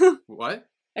 What?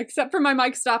 Except for my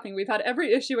mic stopping. We've had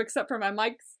every issue except for my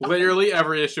mic stopping. Literally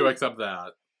every issue except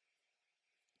that.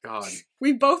 God.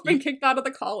 We've both been kicked out of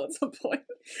the call at some point.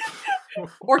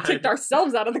 Or kicked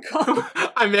ourselves out of the call.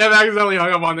 I may have accidentally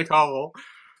hung up on the call.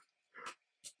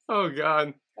 Oh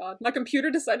god. My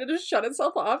computer decided to shut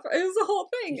itself off. It was a whole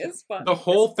thing. It's fun. The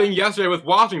whole thing yesterday with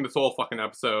watching this whole fucking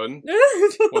episode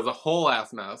was a whole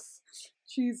ass mess.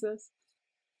 Jesus.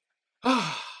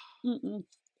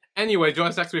 Anyway, join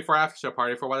us next week for our after show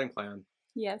party for Wedding Plan.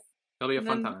 Yes. It'll be a And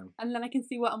fun then- time. And then I can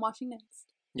see what I'm watching next.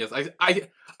 Yes,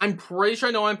 I'm pretty sure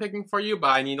I know what I'm picking for you, but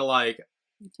I need to like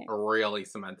Okay. really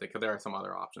cement it because there are some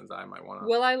other options that I might want to.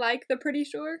 Will I like the Pretty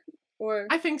Sure? Or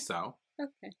I think so.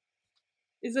 okay.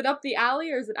 Is it up the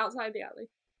alley or is it outside the alley?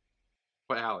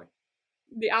 What alley?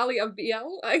 The alley of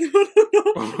BL? I don't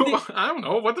know. I don't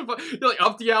know. What the fuck? You're like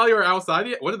up the alley or outside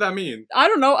the? What did that mean? I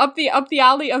don't know. Up the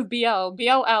alley of BL.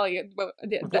 BL alley. The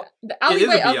It is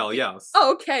alleyway a up. BL, yes.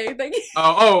 Oh, okay. Thank you.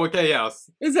 Oh, okay, yes.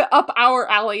 Is it up our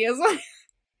alley? Is it?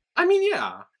 I mean,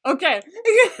 yeah. Okay.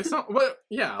 It's not. What?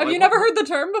 Yeah. Have you never heard the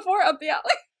term before? Up the alley?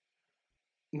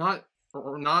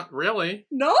 Not really.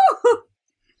 No.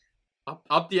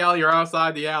 Up the alley or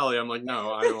outside the alley? I'm like,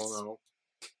 no, I don't know.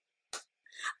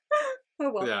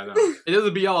 Oh well. Yeah, no. It is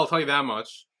a BL. I'll tell you that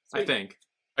much. I Sweet. think.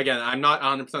 Again, I'm not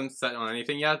 100% set on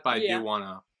anything yet, but I Yeah. do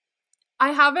wanna.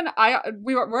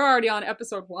 We're already on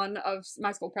episode 1 of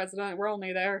My School President. We're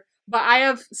only there, but I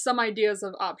have some ideas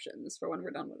of options for when we're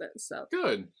done with it. So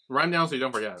Good. Write 'em down so you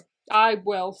don't forget. I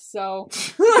will. So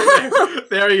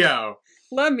There you go.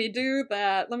 let me do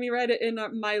that. Let me write it in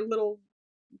my little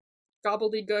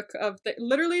gobbledygook of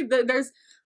literally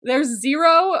there's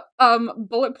 0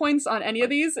 bullet points on any of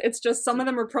these. It's just some of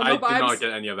them are promo I vibes. did not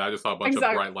get any of that. I just saw a bunch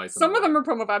Exactly. of bright lights. Some of them are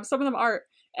promo vibes, some of them aren't.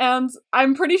 And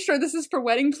I'm pretty sure this is for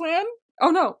Wedding Plan. Oh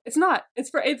no, it's not. It's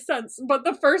for 8th Sense. But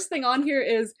the first thing on here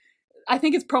is, I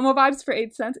think it's promo vibes for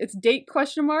 8th Sense. It's date ?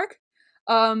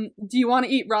 Do you want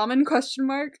to eat ramen ?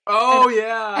 Oh,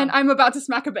 yeah. And I'm about to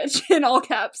smack a bitch in all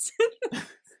caps.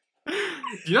 Do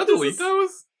you not delete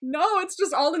those? No, it's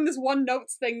just all in this one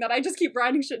notes thing that I just keep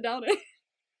writing shit down in.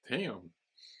 Damn.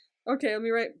 Okay, let me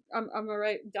write. I'm gonna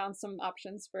write down some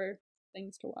options for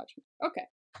things to watch. Okay.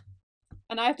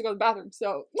 And I have to go to the bathroom,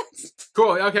 so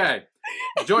Cool. Okay.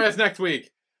 Join us next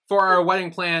week for our Wedding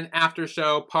Plan after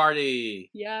show party.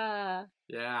 yeah.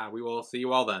 Yeah, we will see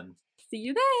you all then. See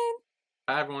you then.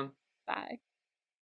 Bye, everyone. Bye.